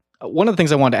 Yeah. One of the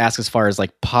things I wanted to ask as far as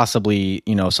like possibly,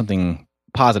 something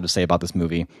positive to say about this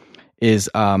movie is...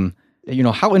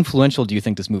 how influential do you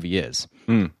think this movie is?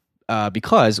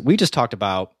 Because we just talked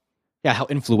about, how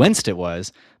influenced it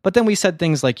was, but then we said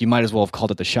things like you might as well have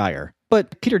called it The Shire.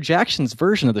 But Peter Jackson's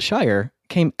version of The Shire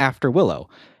came after Willow.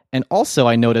 And also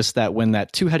I noticed that when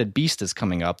that 2-headed beast is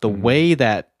coming up, the way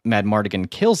that Madmartigan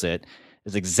kills it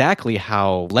is exactly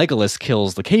how Legolas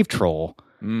kills the cave troll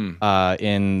in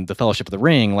The Fellowship of the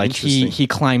Ring. Like he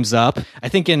climbs up. I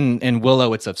think in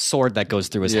Willow it's a sword that goes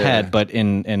through his head, but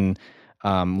in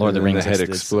Lord of the Rings, the head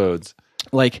explodes.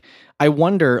 Like, I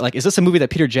wonder, like, is this a movie that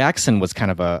Peter Jackson was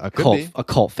kind of a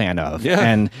cult fan of? Yeah,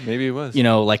 and maybe it was.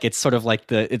 Like it's sort of like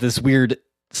this weird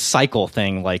cycle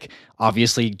thing. Like,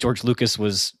 obviously George Lucas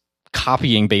was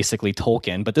copying basically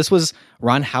Tolkien, but this was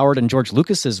Ron Howard and George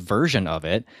Lucas's version of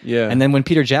it. Yeah, and then when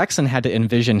Peter Jackson had to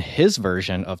envision his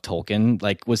version of Tolkien,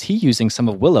 like, was he using some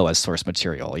of Willow as source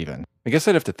material? Even I guess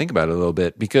I'd have to think about it a little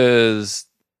bit because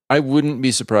I wouldn't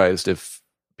be surprised if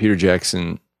Peter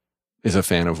Jackson is a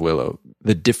fan of Willow.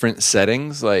 The different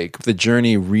settings, like the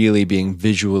journey really being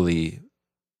visually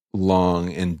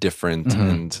long and different,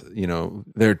 and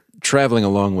they're traveling a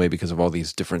long way because of all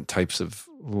these different types of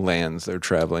lands they're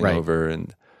traveling over.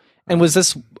 And was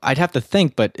this, I'd have to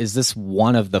think, but is this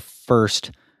one of the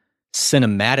first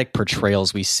cinematic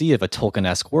portrayals we see of a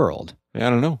Tolkien-esque world? I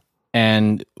don't know.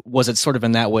 And was it sort of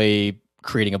in that way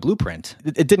creating a blueprint?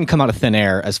 It didn't come out of thin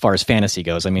air as far as fantasy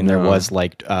goes. I mean, there was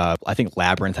like, I think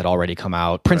Labyrinth had already come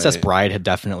out. Princess Bride had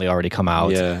definitely already come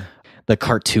out. Yeah. The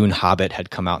cartoon Hobbit had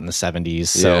come out in the 70s.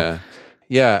 So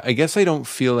yeah, I guess I don't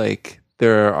feel like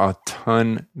there are a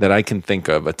ton that I can think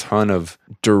of, a ton of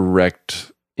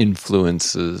direct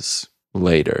influences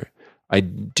later. I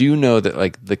do know that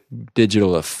like the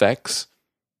digital effects,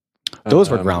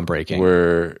 those were groundbreaking.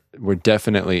 Were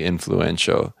definitely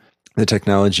influential. The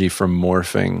technology from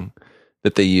morphing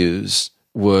that they use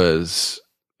was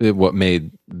what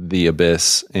made The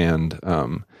Abyss and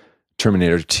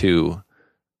Terminator 2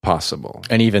 possible.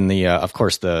 And even the, of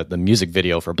course, the music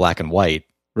video for Black and White.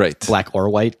 Right. Black or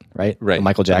White, right? Right. The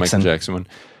Michael Jackson. The Michael Jackson one.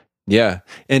 Yeah.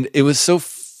 And it was so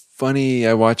funny.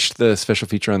 I watched the special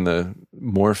feature on the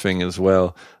morphing as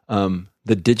well.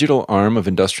 The digital arm of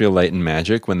Industrial Light and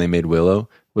Magic when they made Willow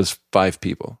was 5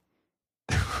 people.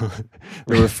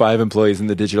 There were 5 employees in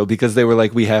the digital because they were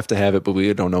like, we have to have it, but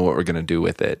we don't know what we're going to do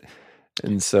with it.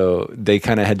 And so they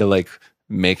kind of had to like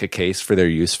make a case for their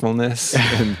usefulness.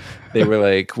 And they were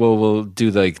like, well, we'll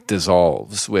do like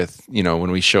dissolves with,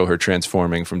 when we show her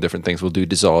transforming from different things, we'll do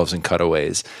dissolves and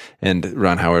cutaways. And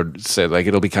Ron Howard said like,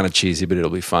 it'll be kind of cheesy, but it'll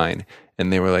be fine.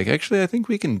 And they were like, actually, I think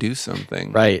we can do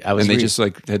something. Right. And they just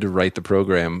like had to write the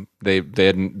program.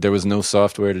 There was no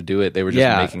software to do it. They were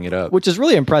just making it up. Which is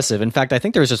really impressive. In fact, I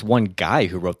think there was just one guy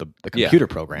who wrote the computer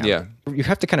program. Yeah. You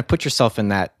have to kind of put yourself in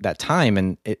that time,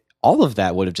 and all of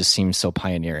that would have just seemed so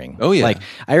pioneering. Oh, yeah. Like,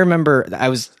 I remember I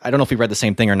don't know if we read the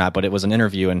same thing or not, but it was an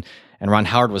interview, and Ron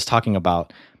Howard was talking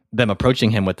about them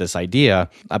approaching him with this idea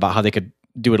about how they could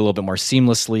do it a little bit more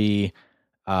seamlessly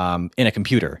in a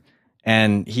computer.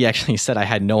 And he actually said, I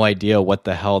had no idea what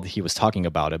the hell he was talking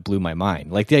about. It blew my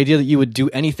mind. Like the idea that you would do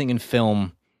anything in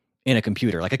film in a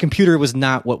computer. Like a computer was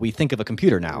not what we think of a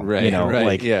computer now. Right. You know, right.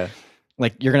 like yeah.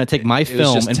 Like you're going to take my It was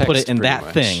film just and put text it in pretty that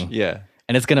much. thing. Yeah.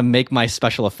 And it's going to make my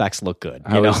special effects look good.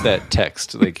 How is that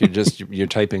text? Like you're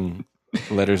typing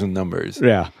letters and numbers.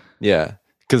 Yeah. Yeah.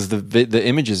 Because the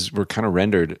images were kind of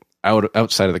rendered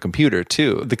outside of the computer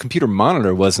too. The computer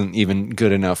monitor wasn't even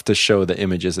good enough to show the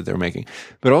images that they were making.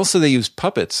 But also they used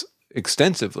puppets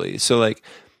extensively. So like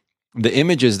the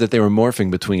images that they were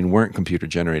morphing between weren't computer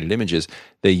generated images.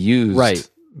 They used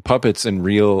puppets and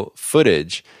real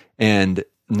footage. And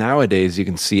nowadays you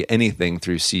can see anything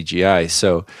through CGI.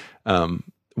 So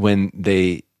when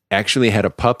they actually had a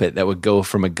puppet that would go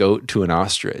from a goat to an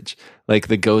ostrich, like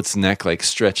the goat's neck like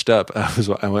stretched up,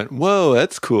 I went, whoa,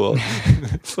 that's cool.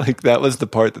 It's like that was the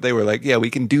part that they were like, yeah, we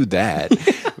can do that.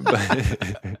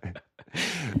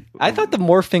 I thought the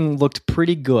morphing looked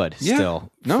pretty good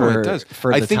still. No, it does.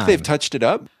 I think they've touched it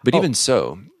up, but even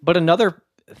so. But another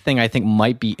thing I think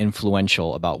might be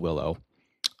influential about Willow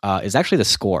is actually the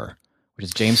score, which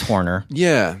is James Horner.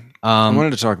 Yeah. I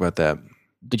wanted to talk about that.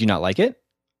 Did you not like it?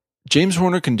 James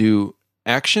Horner can do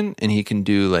action and he can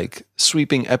do like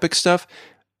sweeping epic stuff.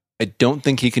 I don't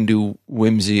think he can do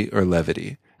whimsy or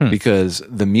levity because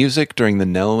the music during the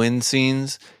Nelwyn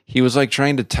scenes, he was like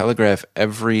trying to telegraph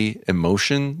every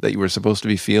emotion that you were supposed to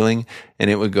be feeling, and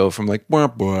it would go from like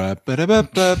like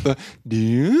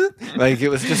it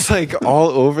was just like all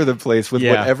over the place with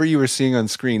whatever you were seeing on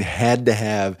screen had to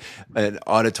have an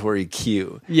auditory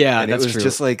cue. Yeah, and that's it was true.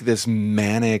 just like this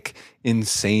manic,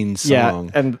 insane song.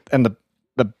 Yeah, and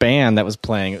the band that was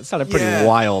playing, it sounded pretty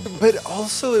wild. But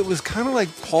also it was kind of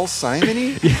like Paul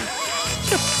Simon-y.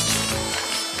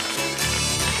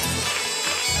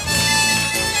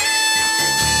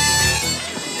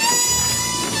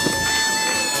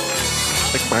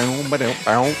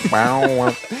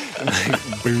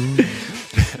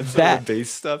 That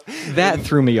bass stuff. That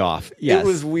threw me off. Yes. It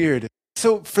was weird.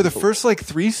 So for the first like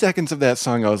 3 seconds of that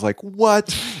song, I was like,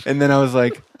 what? And then I was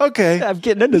like, okay. I'm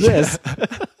getting into this.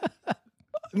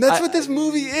 And that's what this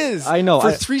movie is. I know.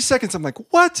 For 3 seconds, I'm like,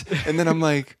 what? And then I'm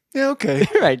like, yeah, okay.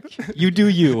 Right. You do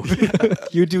you.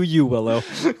 You do you, Willow.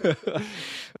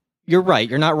 You're right.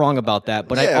 You're not wrong about that.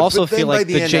 But I also feel like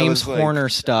the James Horner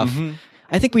stuff,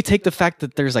 I think we take the fact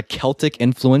that there's a Celtic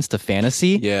influence to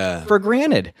fantasy for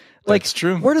granted. Like, that's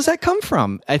true. Where does that come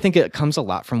from? I think it comes a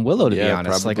lot from Willow, to be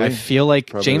honest. Probably. Like, I feel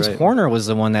like James Horner was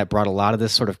the one that brought a lot of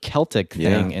this sort of Celtic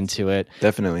thing into it.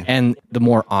 Definitely. And the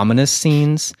more ominous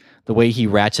scenes, the way he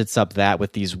ratchets up that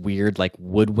with these weird, like,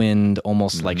 woodwind,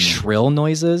 almost like shrill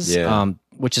noises,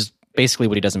 which is basically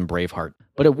what he does in Braveheart.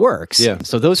 But it works. Yeah.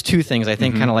 So those two things, I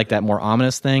think, kind of like that more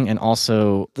ominous thing, and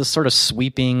also the sort of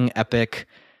sweeping, epic,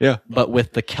 but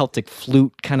with the Celtic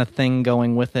flute kind of thing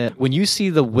going with it. When you see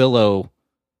the Willow,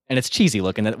 and it's cheesy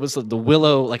looking, it was the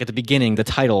Willow, like at the beginning, the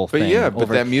title but thing. But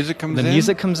that music comes in. The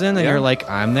music comes in, and you're like,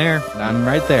 I'm there. I'm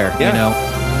right there, you know?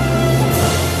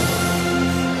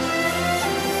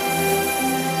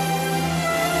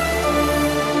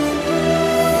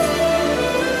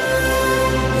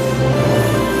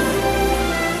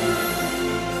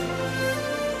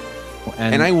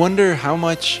 And I wonder how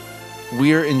much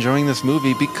we're enjoying this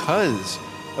movie because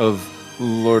of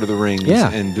Lord of the Rings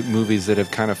and movies that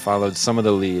have kind of followed some of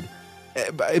the lead.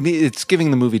 I mean, it's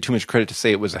giving the movie too much credit to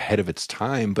say it was ahead of its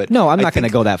time, but no, I'm not going to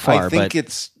go that far. I think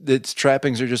its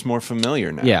trappings are just more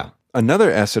familiar now. Yeah.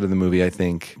 Another asset of the movie, I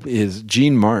think, is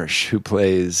Jean Marsh, who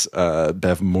plays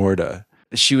Bevmorda.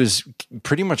 She was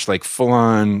pretty much like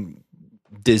full-on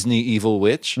Disney evil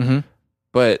witch,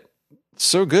 but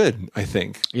so good, I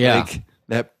think. Yeah. Like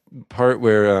that part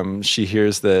where she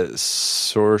hears that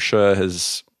Sorsha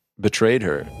has betrayed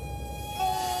her.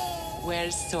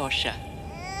 Where's Sorsha?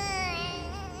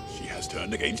 She has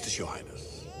turned against His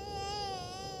Highness.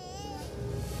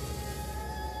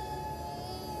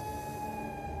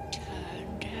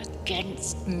 Turned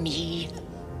against me.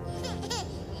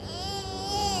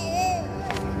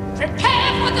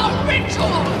 Prepare for the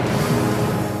ritual!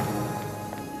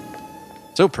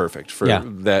 So perfect for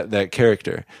that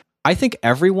character. I think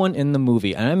everyone in the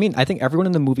movie, and I mean, I think everyone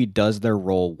in the movie does their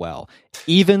role well.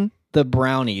 Even the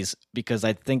brownies, because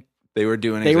I think they were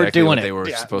doing what they were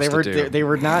supposed to do. They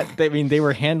were not. I mean, they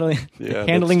were handling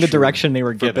the direction they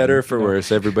were given. For better or for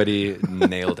worse, everybody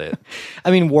nailed it.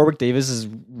 I mean, Warwick Davis is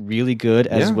really good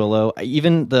as Willow.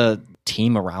 Even the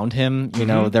team around him, you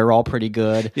know, they're all pretty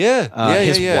good. His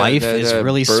wife is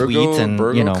really sweet, and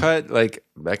you know, cut, like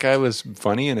that guy was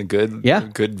funny and a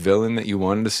good villain that you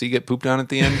wanted to see get pooped on at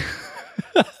the end.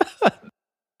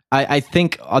 I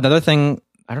think another thing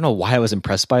I don't know why I was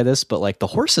impressed by this, but like the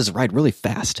horses ride really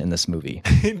fast in this movie.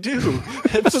 They do.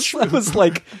 That's true. I was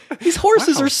like, these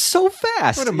horses are so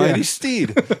fast. What a mighty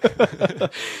steed.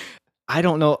 I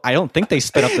don't know. I don't think they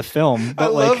sped up the film. But I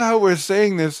love how we're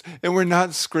saying this and we're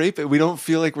not scraping. We don't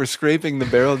feel like we're scraping the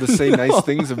barrel to say nice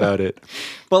things about it.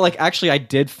 But like, actually, I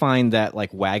did find that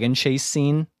like wagon chase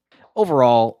scene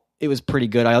overall, it was pretty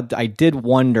good. I did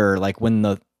wonder like when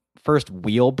the first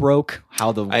wheel broke,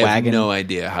 how the wagon. I have no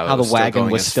idea how the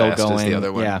wagon was still going. The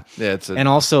other one. Yeah, yeah. And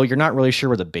also, you're not really sure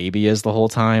where the baby is the whole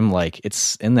time. Like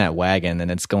it's in that wagon,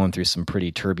 and it's going through some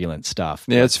pretty turbulent stuff.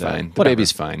 Yeah, it's fine. The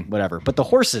baby's fine. Whatever. But the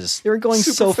horses, they were going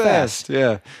super so fast.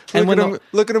 Yeah. And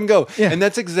Look at them go. Yeah. And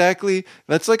that's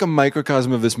like a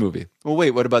microcosm of this movie. Well, wait,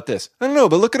 what about this? I don't know,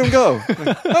 but look at them go.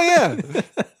 Like, oh yeah.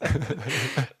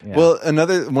 Well,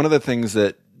 one of the things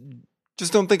that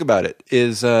just don't think about it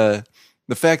is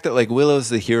the fact that like Willow's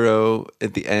the hero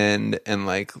at the end and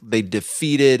like they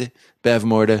defeated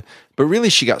Bavmorda, but really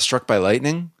she got struck by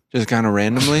lightning just kind of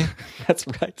randomly. That's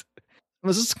right.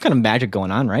 Was this some kind of magic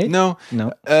going on, right? No.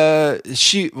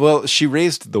 She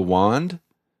raised the wand,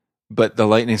 but the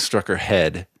lightning struck her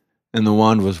head and the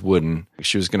wand was wooden.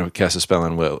 She was going to cast a spell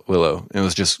on Willow. It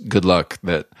was just good luck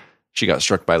that she got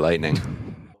struck by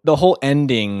lightning. The whole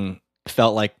ending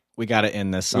felt like we got to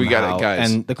end this somehow. We got it,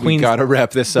 guys. And the Queen got to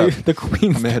wrap this up. The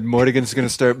Queen's Mad Mortigan's going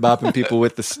to start bopping people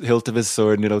with the hilt of his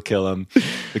sword and it'll kill him.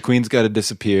 The Queen's got to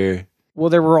disappear. Well,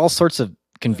 there were all sorts of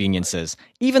conveniences.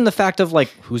 Even the fact of like,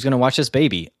 who's going to watch this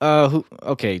baby?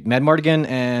 Okay, Mad Mortigan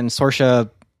and Sorsha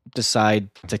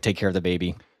decide to take care of the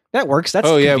baby. That works. That's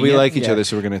we convenient. like each other,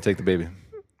 so we're going to take the baby.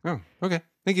 Oh, okay.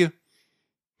 Thank you.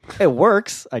 It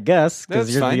works, I guess, because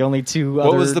That's you're fine. the only two.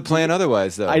 What was the plan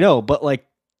otherwise, though? I know, but like,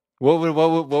 what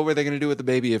were they going to do with the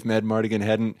baby if Mad Mardigan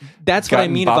hadn't? That's what I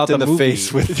mean bopped about the in the movie.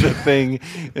 face with the thing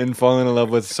and fallen in love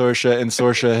with Sorsha, and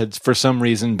Sorsha had for some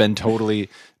reason been totally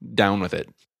down with it.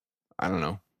 I don't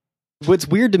know. What's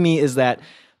weird to me is that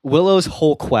Willow's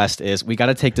whole quest is we got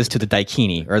to take this to the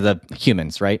Daikini or the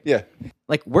humans, right? Yeah.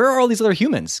 Like, where are all these other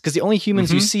humans? Because the only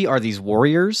humans you see are these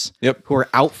warriors who are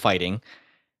out fighting.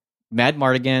 Mad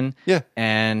Mardigan,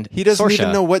 and he doesn't Sorsha.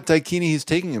 even know what Daikini he's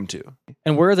taking him to.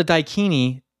 And where are the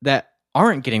Daikini that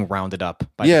aren't getting rounded up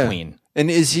by the Queen?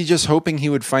 And is he just hoping he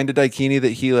would find a Daikini that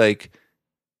he like?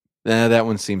 That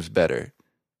one seems better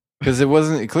because it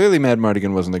wasn't clearly Mad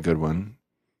Mardigan wasn't a good one,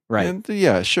 right? And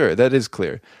yeah, sure, that is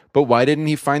clear. But why didn't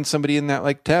he find somebody in that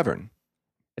like tavern?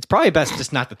 It's probably best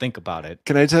just not to think about it.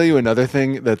 Can I tell you another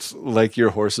thing that's like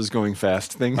your horses going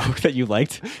fast thing? Oh, that you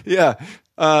liked? Yeah.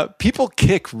 People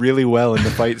kick really well in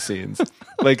the fight scenes.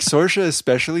 Like Sorsha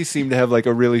especially seemed to have like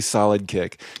a really solid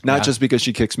kick. Not just because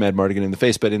she kicks Mad Mardigan in the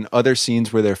face, but in other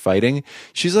scenes where they're fighting,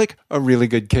 she's like a really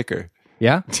good kicker.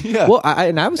 Yeah? Yeah. Well,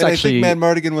 I think Mad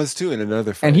Mardigan was too in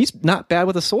another fight. And he's not bad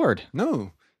with a sword.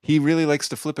 No. He really likes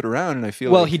to flip it around, and I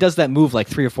feel he does that move like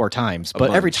 3 or 4 times,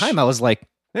 but every time I was like,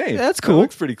 hey, that's cool. That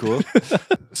looks pretty cool.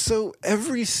 So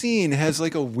every scene has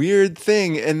like a weird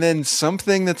thing, and then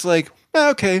something that's like,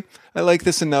 okay, I like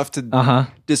this enough to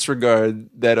disregard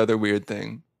that other weird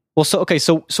thing. Well,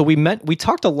 so we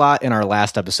talked a lot in our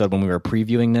last episode when we were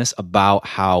previewing this about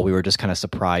how we were just kind of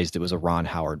surprised it was a Ron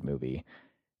Howard movie.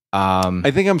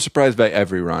 I think I'm surprised by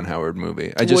every Ron Howard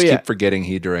movie. I just keep forgetting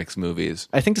he directs movies.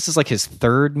 I think this is like his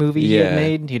 3rd movie he had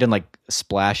made. He did like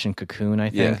Splash and Cocoon,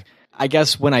 I think. Yeah. I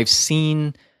guess when I've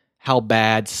seen how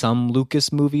bad some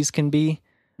Lucas movies can be,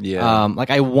 I'm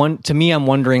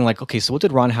wondering like, okay, so what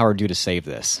did Ron Howard do to save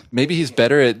this? Maybe he's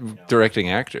better at directing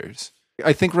actors.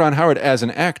 I think Ron Howard as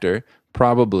an actor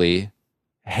probably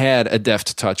had a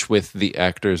deft touch with the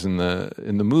actors in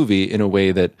the movie in a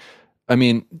way that, I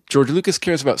mean, George Lucas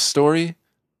cares about story,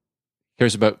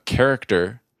 cares about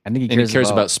character, I think he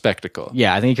cares about spectacle.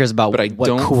 Yeah, I think he cares about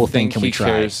what cool thing can we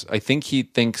try. I think he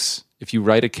thinks if you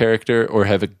write a character or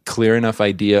have a clear enough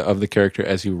idea of the character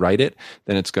as you write it,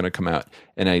 then it's going to come out.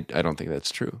 And I don't think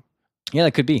that's true. Yeah,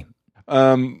 that could be.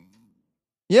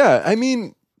 Yeah, I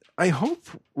mean, I hope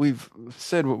we've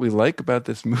said what we like about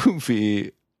this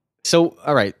movie. So,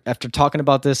 all right, after talking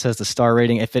about this as the star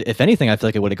rating, if anything, I feel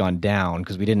like it would have gone down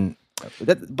because we didn't.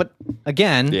 But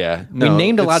again, we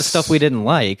named a lot of stuff we didn't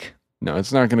like. No,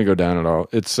 it's not going to go down at all.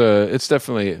 It's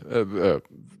definitely a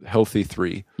healthy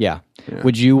 3. Yeah.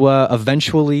 Would you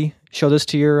eventually show this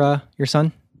to your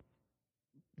son?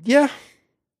 Yeah.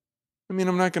 I mean,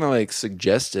 I'm not going to like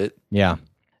suggest it. Yeah.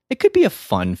 It could be a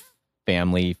fun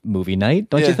family movie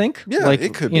night, don't you think? Yeah, like,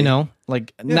 it could be. You know,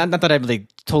 like not that I'm like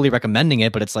totally recommending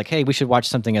it, but it's like, hey, we should watch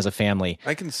something as a family.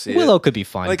 I can see Willow could be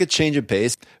fun. Like a change of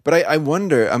pace. But I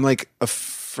wonder, I'm like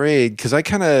afraid, because I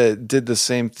kind of did the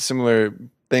similar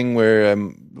thing where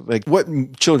like, what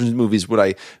children's movies would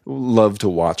I love to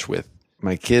watch with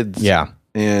my kids? Yeah.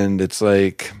 And it's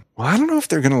like, well, I don't know if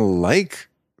they're going to like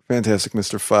Fantastic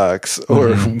Mr. Fox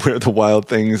or Where the Wild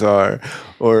Things Are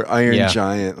or Iron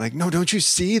Giant. Like, no, don't you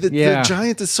see that the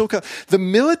giant is so the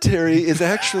military is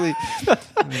actually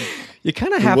you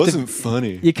kind of have it wasn't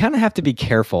funny. You kind of have to be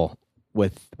careful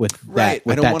with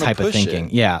that type of thinking.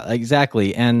 Yeah,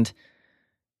 exactly. And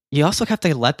you also have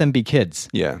to let them be kids.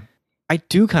 Yeah. I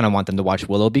do kind of want them to watch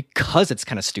Willow because it's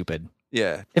kind of stupid.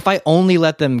 Yeah. If I only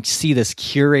let them see this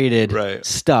curated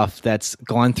stuff that's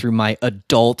gone through my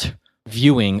adult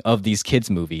viewing of these kids'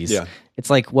 movies, it's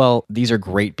like, well, these are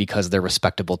great because they're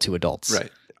respectable to adults.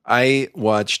 Right. I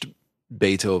watched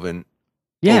Beethoven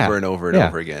over and over and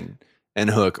over again, and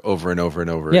Hook over and over and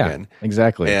over again.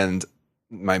 Exactly. And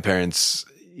my parents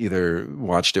either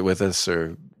watched it with us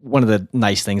or... One of the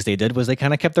nice things they did was they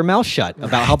kind of kept their mouth shut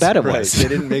about how bad it was. They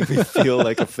didn't make me feel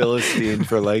like a Philistine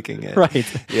for liking it. Right.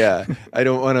 Yeah. I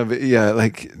don't want to.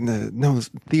 Like, no,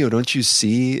 Theo, don't you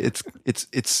see? It's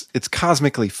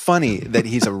cosmically funny that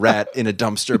he's a rat in a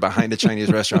dumpster behind a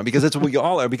Chinese restaurant, because that's what we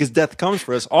all are. Because death comes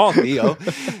for us all, Theo.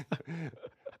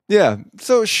 Yeah.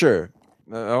 So sure,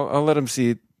 I'll let him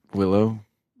see Willow.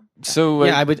 So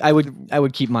yeah, I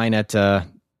would keep mine at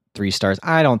 3 stars.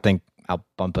 I don't think I'll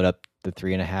bump it up to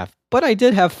 3.5, but I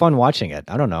did have fun watching it.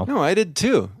 I don't know. No, I did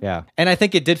too. Yeah. And I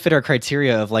think it did fit our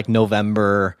criteria of like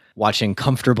November watching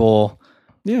comfortable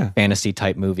fantasy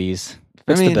type movies.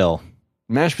 Fits the bill.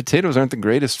 Mashed potatoes aren't the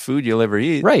greatest food you'll ever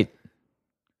eat. Right.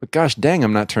 But gosh dang,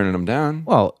 I'm not turning them down.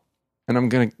 Well, and I'm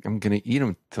going to eat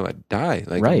them till I die.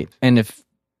 Like, right. And if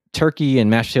turkey and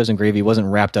mashed potatoes and gravy wasn't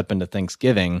wrapped up into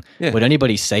Thanksgiving, would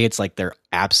anybody say it's like their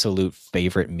absolute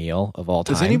favorite meal of all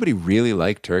time? Does anybody really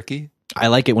like turkey? I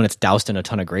like it when it's doused in a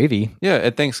ton of gravy. Yeah,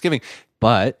 at Thanksgiving.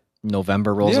 But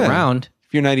November rolls around.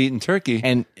 If you're not eating turkey.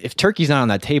 And if turkey's not on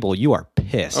that table, you are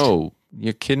pissed. Oh,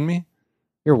 you're kidding me?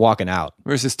 You're walking out.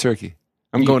 Where's this turkey?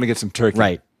 I'm going to get some turkey.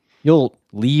 Right. You'll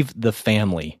leave the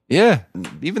family. Yeah.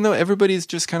 Even though everybody's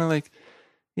just kind of like,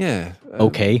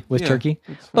 okay with turkey.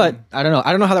 But I don't know.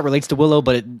 I don't know how that relates to Willow,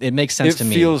 but it makes sense to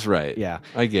me. It feels right. Yeah.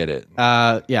 I get it.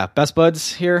 Best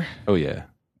buds here. Oh, yeah.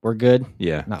 We're good.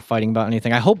 Yeah. Not fighting about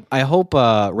anything. I hope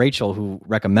Rachel, who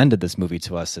recommended this movie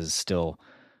to us, is still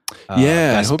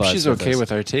I hope she's okay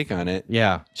with our take on it.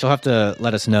 Yeah. She'll have to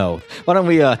let us know. Why don't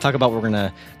we talk about what we're going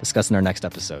to discuss in our next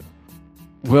episode?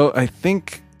 Well, I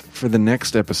think for the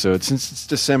next episode, since it's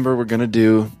December, we're going to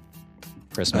do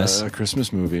Christmas. A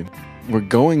Christmas movie. We're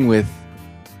going with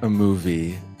a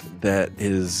movie that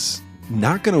is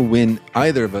not going to win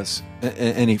either of us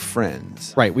any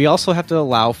friends. Right. We also have to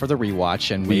allow for the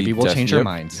rewatch, and maybe we'll change our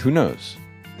minds. Who knows?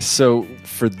 So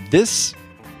for this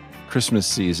Christmas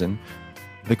season,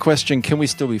 the question, can we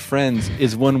still be friends,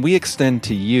 is one we extend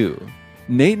to you.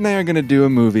 Nate and I are going to do a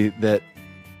movie that,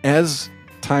 as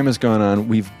time has gone on,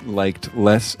 we've liked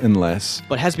less and less.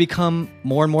 But has become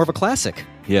more and more of a classic.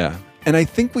 Yeah. And I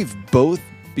think we've both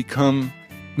become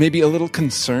maybe a little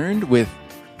concerned with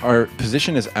our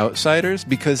position as outsiders,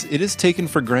 because it is taken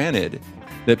for granted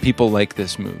that people like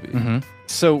this movie. Mm-hmm.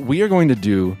 So we are going to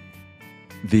do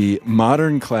the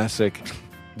modern classic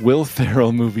Will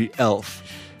Ferrell movie Elf.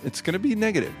 It's going to be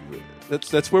negative.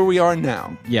 That's where we are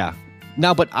now. Yeah.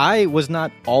 Now, but I was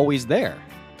not always there.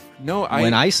 No,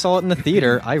 when I saw it in the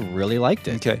theater, I really liked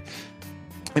it. Okay.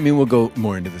 I mean, we'll go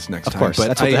more into this next time. Of course, but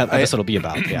that's what the episode will be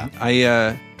about.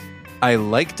 Yeah. I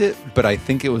liked it, but I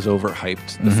think it was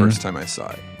overhyped the first time I saw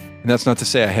it. And that's not to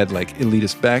say I had like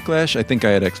elitist backlash. I think I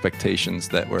had expectations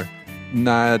that were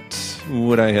not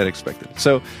what I had expected.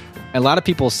 So a lot of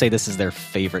people say this is their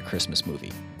favorite Christmas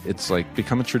movie. It's like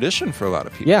become a tradition for a lot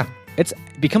of people. Yeah. It's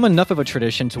become enough of a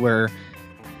tradition to where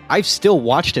I've still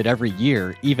watched it every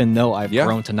year, even though I've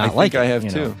grown to not like it. I have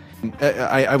too.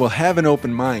 I will have an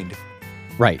open mind.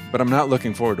 Right. But I'm not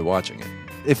looking forward to watching it.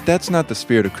 If that's not the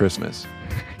spirit of Christmas.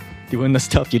 Doing the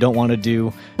stuff you don't want to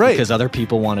do because other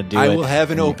people want to do it. I will have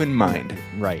an open mind.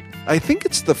 Right. I think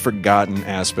it's the forgotten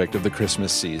aspect of the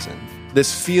Christmas season.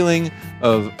 This feeling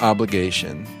of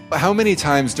obligation. How many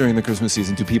times during the Christmas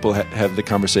season do people have the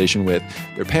conversation with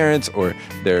their parents or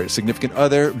their significant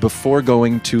other before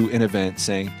going to an event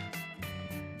saying,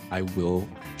 I will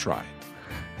try.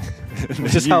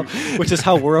 which is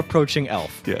how we're approaching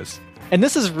Elf. Yes. And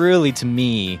this is really, to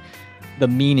me, the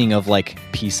meaning of like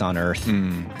peace on earth,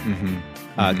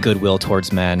 goodwill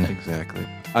towards men. Exactly.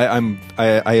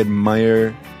 I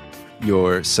admire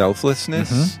your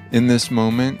selflessness in this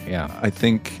moment. Yeah. I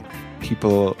think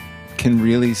people can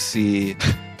really see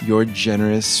your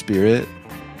generous spirit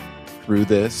through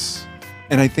this.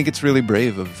 And I think it's really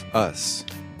brave of us.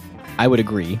 I would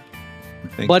agree.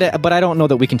 But I don't know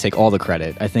that we can take all the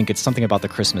credit. I think it's something about the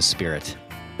Christmas spirit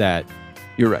that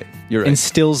You're right.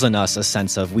 instills in us a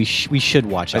sense of we should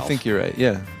watch Elf. I think you're right.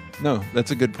 Yeah. No, that's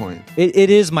a good point. It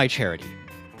is my charity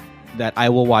that I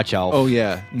will watch Elf. Oh,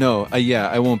 yeah. No,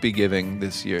 I won't be giving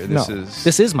this year.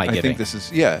 This is my giving. I think this is,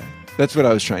 that's what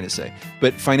I was trying to say.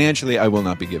 But financially, I will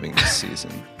not be giving this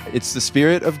season. It's the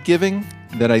spirit of giving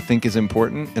that I think is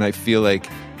important, and I feel like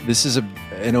this is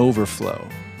an overflow.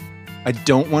 I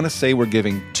don't want to say we're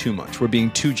giving too much. We're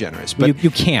being too generous. But you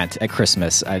can't at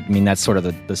Christmas. I mean, that's sort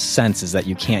of the sense is that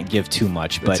you can't give too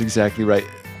much. But that's exactly right.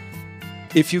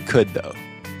 If you could, though,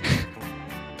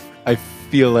 I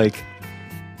feel like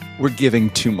we're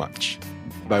giving too much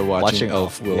by watching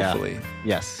Elf willfully. Yeah.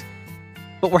 Yes.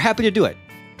 But we're happy to do it.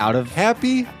 Out of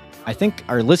happy? I think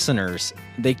our listeners,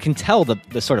 they can tell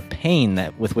the sort of pain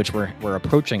that with which we're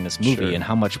approaching this movie and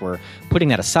how much we're putting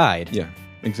that aside. Yeah.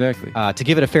 Exactly. To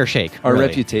give it a fair shake. Our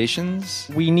reputations?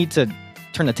 We need to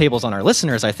turn the tables on our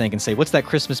listeners, I think, and say, what's that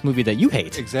Christmas movie that you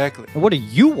hate? Exactly. And what are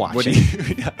you watching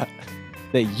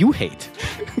that you hate?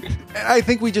 I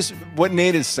think what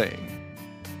Nate is saying,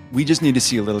 we just need to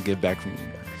see a little give back from you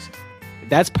guys.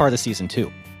 That's part of the season,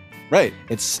 too. Right.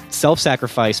 It's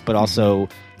self-sacrifice, but also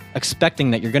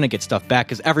expecting that you're going to get stuff back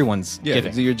because everyone's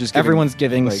giving. You're just everyone's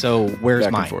giving, so where's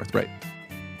back mine? And forth. Right.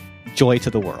 Joy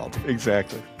to the world.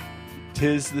 Exactly.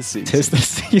 Tis the season. Tis the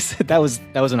season. That was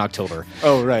in October.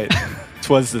 Oh, right.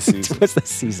 'Twas the season. 'Twas the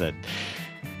season.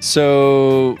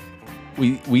 So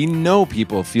we know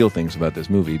people feel things about this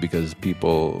movie because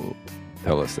people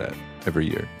tell us that every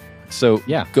year. So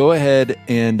go ahead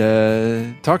and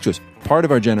talk to us. Part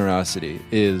of our generosity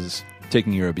is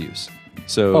taking your abuse.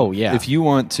 So if you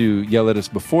want to yell at us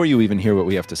before you even hear what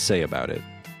we have to say about it,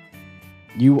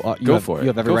 go for it. You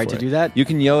have every right to do that. You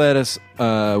can yell at us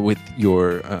with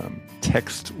your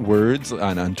text words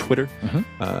on Twitter.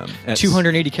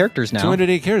 280 characters now.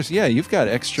 280 characters. Yeah, you've got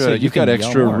extra. So you've got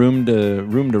extra room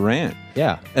to rant.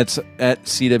 Yeah, it's at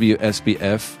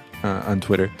CWSBF on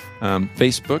Twitter.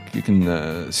 Facebook, you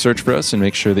can search for us and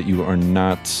make sure that you are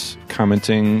not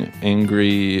commenting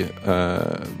angry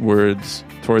words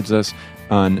towards us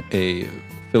on a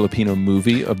Filipino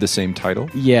movie of the same title.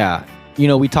 Yeah. You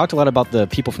know, we talked a lot about the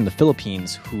people from the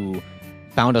Philippines who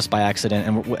found us by accident.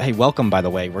 And hey, welcome, by the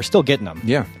way. We're still getting them.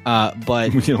 Yeah.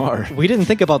 But we didn't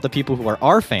think about the people who are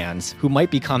our fans who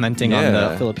might be commenting on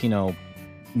the Filipino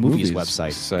movies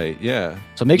website. Yeah.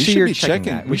 So make sure you're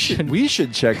checking that. We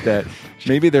should check that.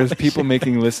 Maybe there's people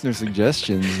making listener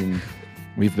suggestions and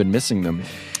we've been missing them.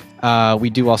 We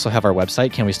do also have our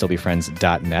website,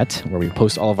 canwestillbefriends.net, where we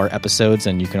post all of our episodes,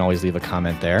 and you can always leave a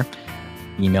comment there.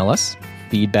 Email us.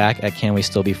 Feedback at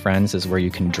canwestillbefriends is where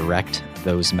you can direct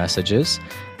those messages.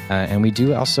 And we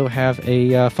do also have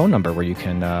a phone number where you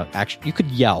can you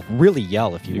could really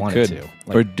yell if you wanted to.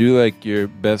 Or do like your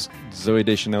best Zooey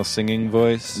Deschanel singing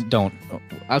voice. Don't.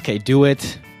 Okay, do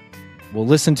it. We'll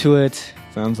listen to it.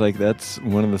 Sounds like that's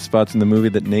one of the spots in the movie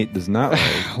that Nate does not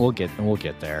like. We'll get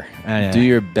there. Do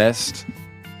your best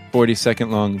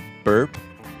 40-second long burp.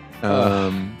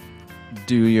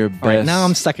 Do your best. All right, now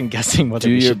I'm second guessing whether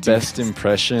do we your should best do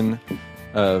impression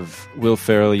of Will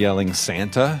Ferrell yelling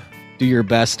Santa. Do your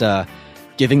best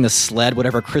giving the sled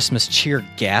whatever Christmas cheer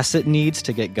gas it needs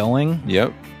to get going.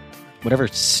 Yep. Whatever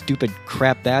stupid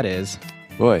crap that is.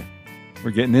 Boy,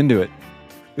 we're getting into it.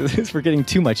 We're getting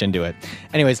too much into it.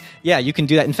 Anyways, yeah, you can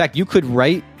do that. In fact, you could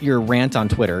write your rant on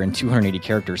Twitter in 280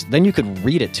 characters. Then you could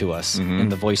read it to us in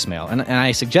the voicemail. And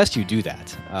I suggest you do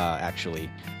that, actually.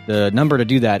 The number to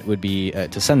do that would be,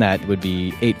 to send that would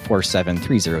be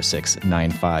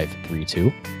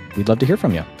 847-306-9532. We'd love to hear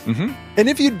from you. Mm-hmm. And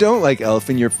if you don't like Elf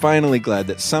and you're finally glad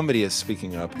that somebody is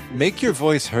speaking up, make your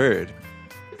voice heard.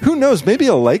 Who knows? Maybe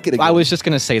you'll like it again. I was just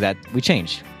going to say that. We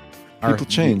change. People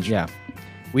change. Yeah.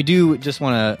 We do just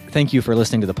want to thank you for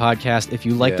listening to the podcast. If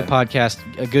you like the podcast,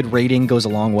 a good rating goes a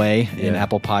long way in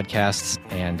Apple Podcasts.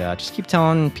 And just keep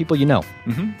telling people you know.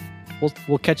 Mm-hmm.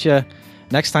 We'll catch you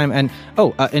next time. And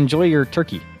enjoy your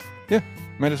turkey. Yeah,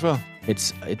 might as well.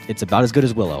 It's about as good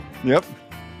as Willow. Yep.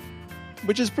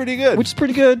 Which is pretty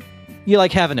good. You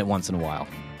like having it once in a while.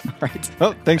 All right.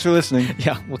 Oh, thanks for listening.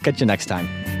 Yeah, we'll catch you next time.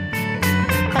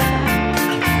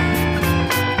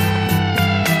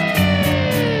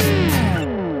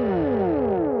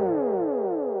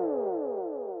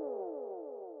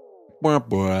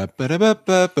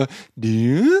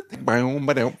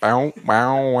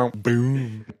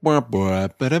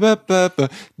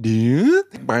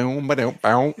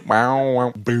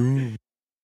 Boom.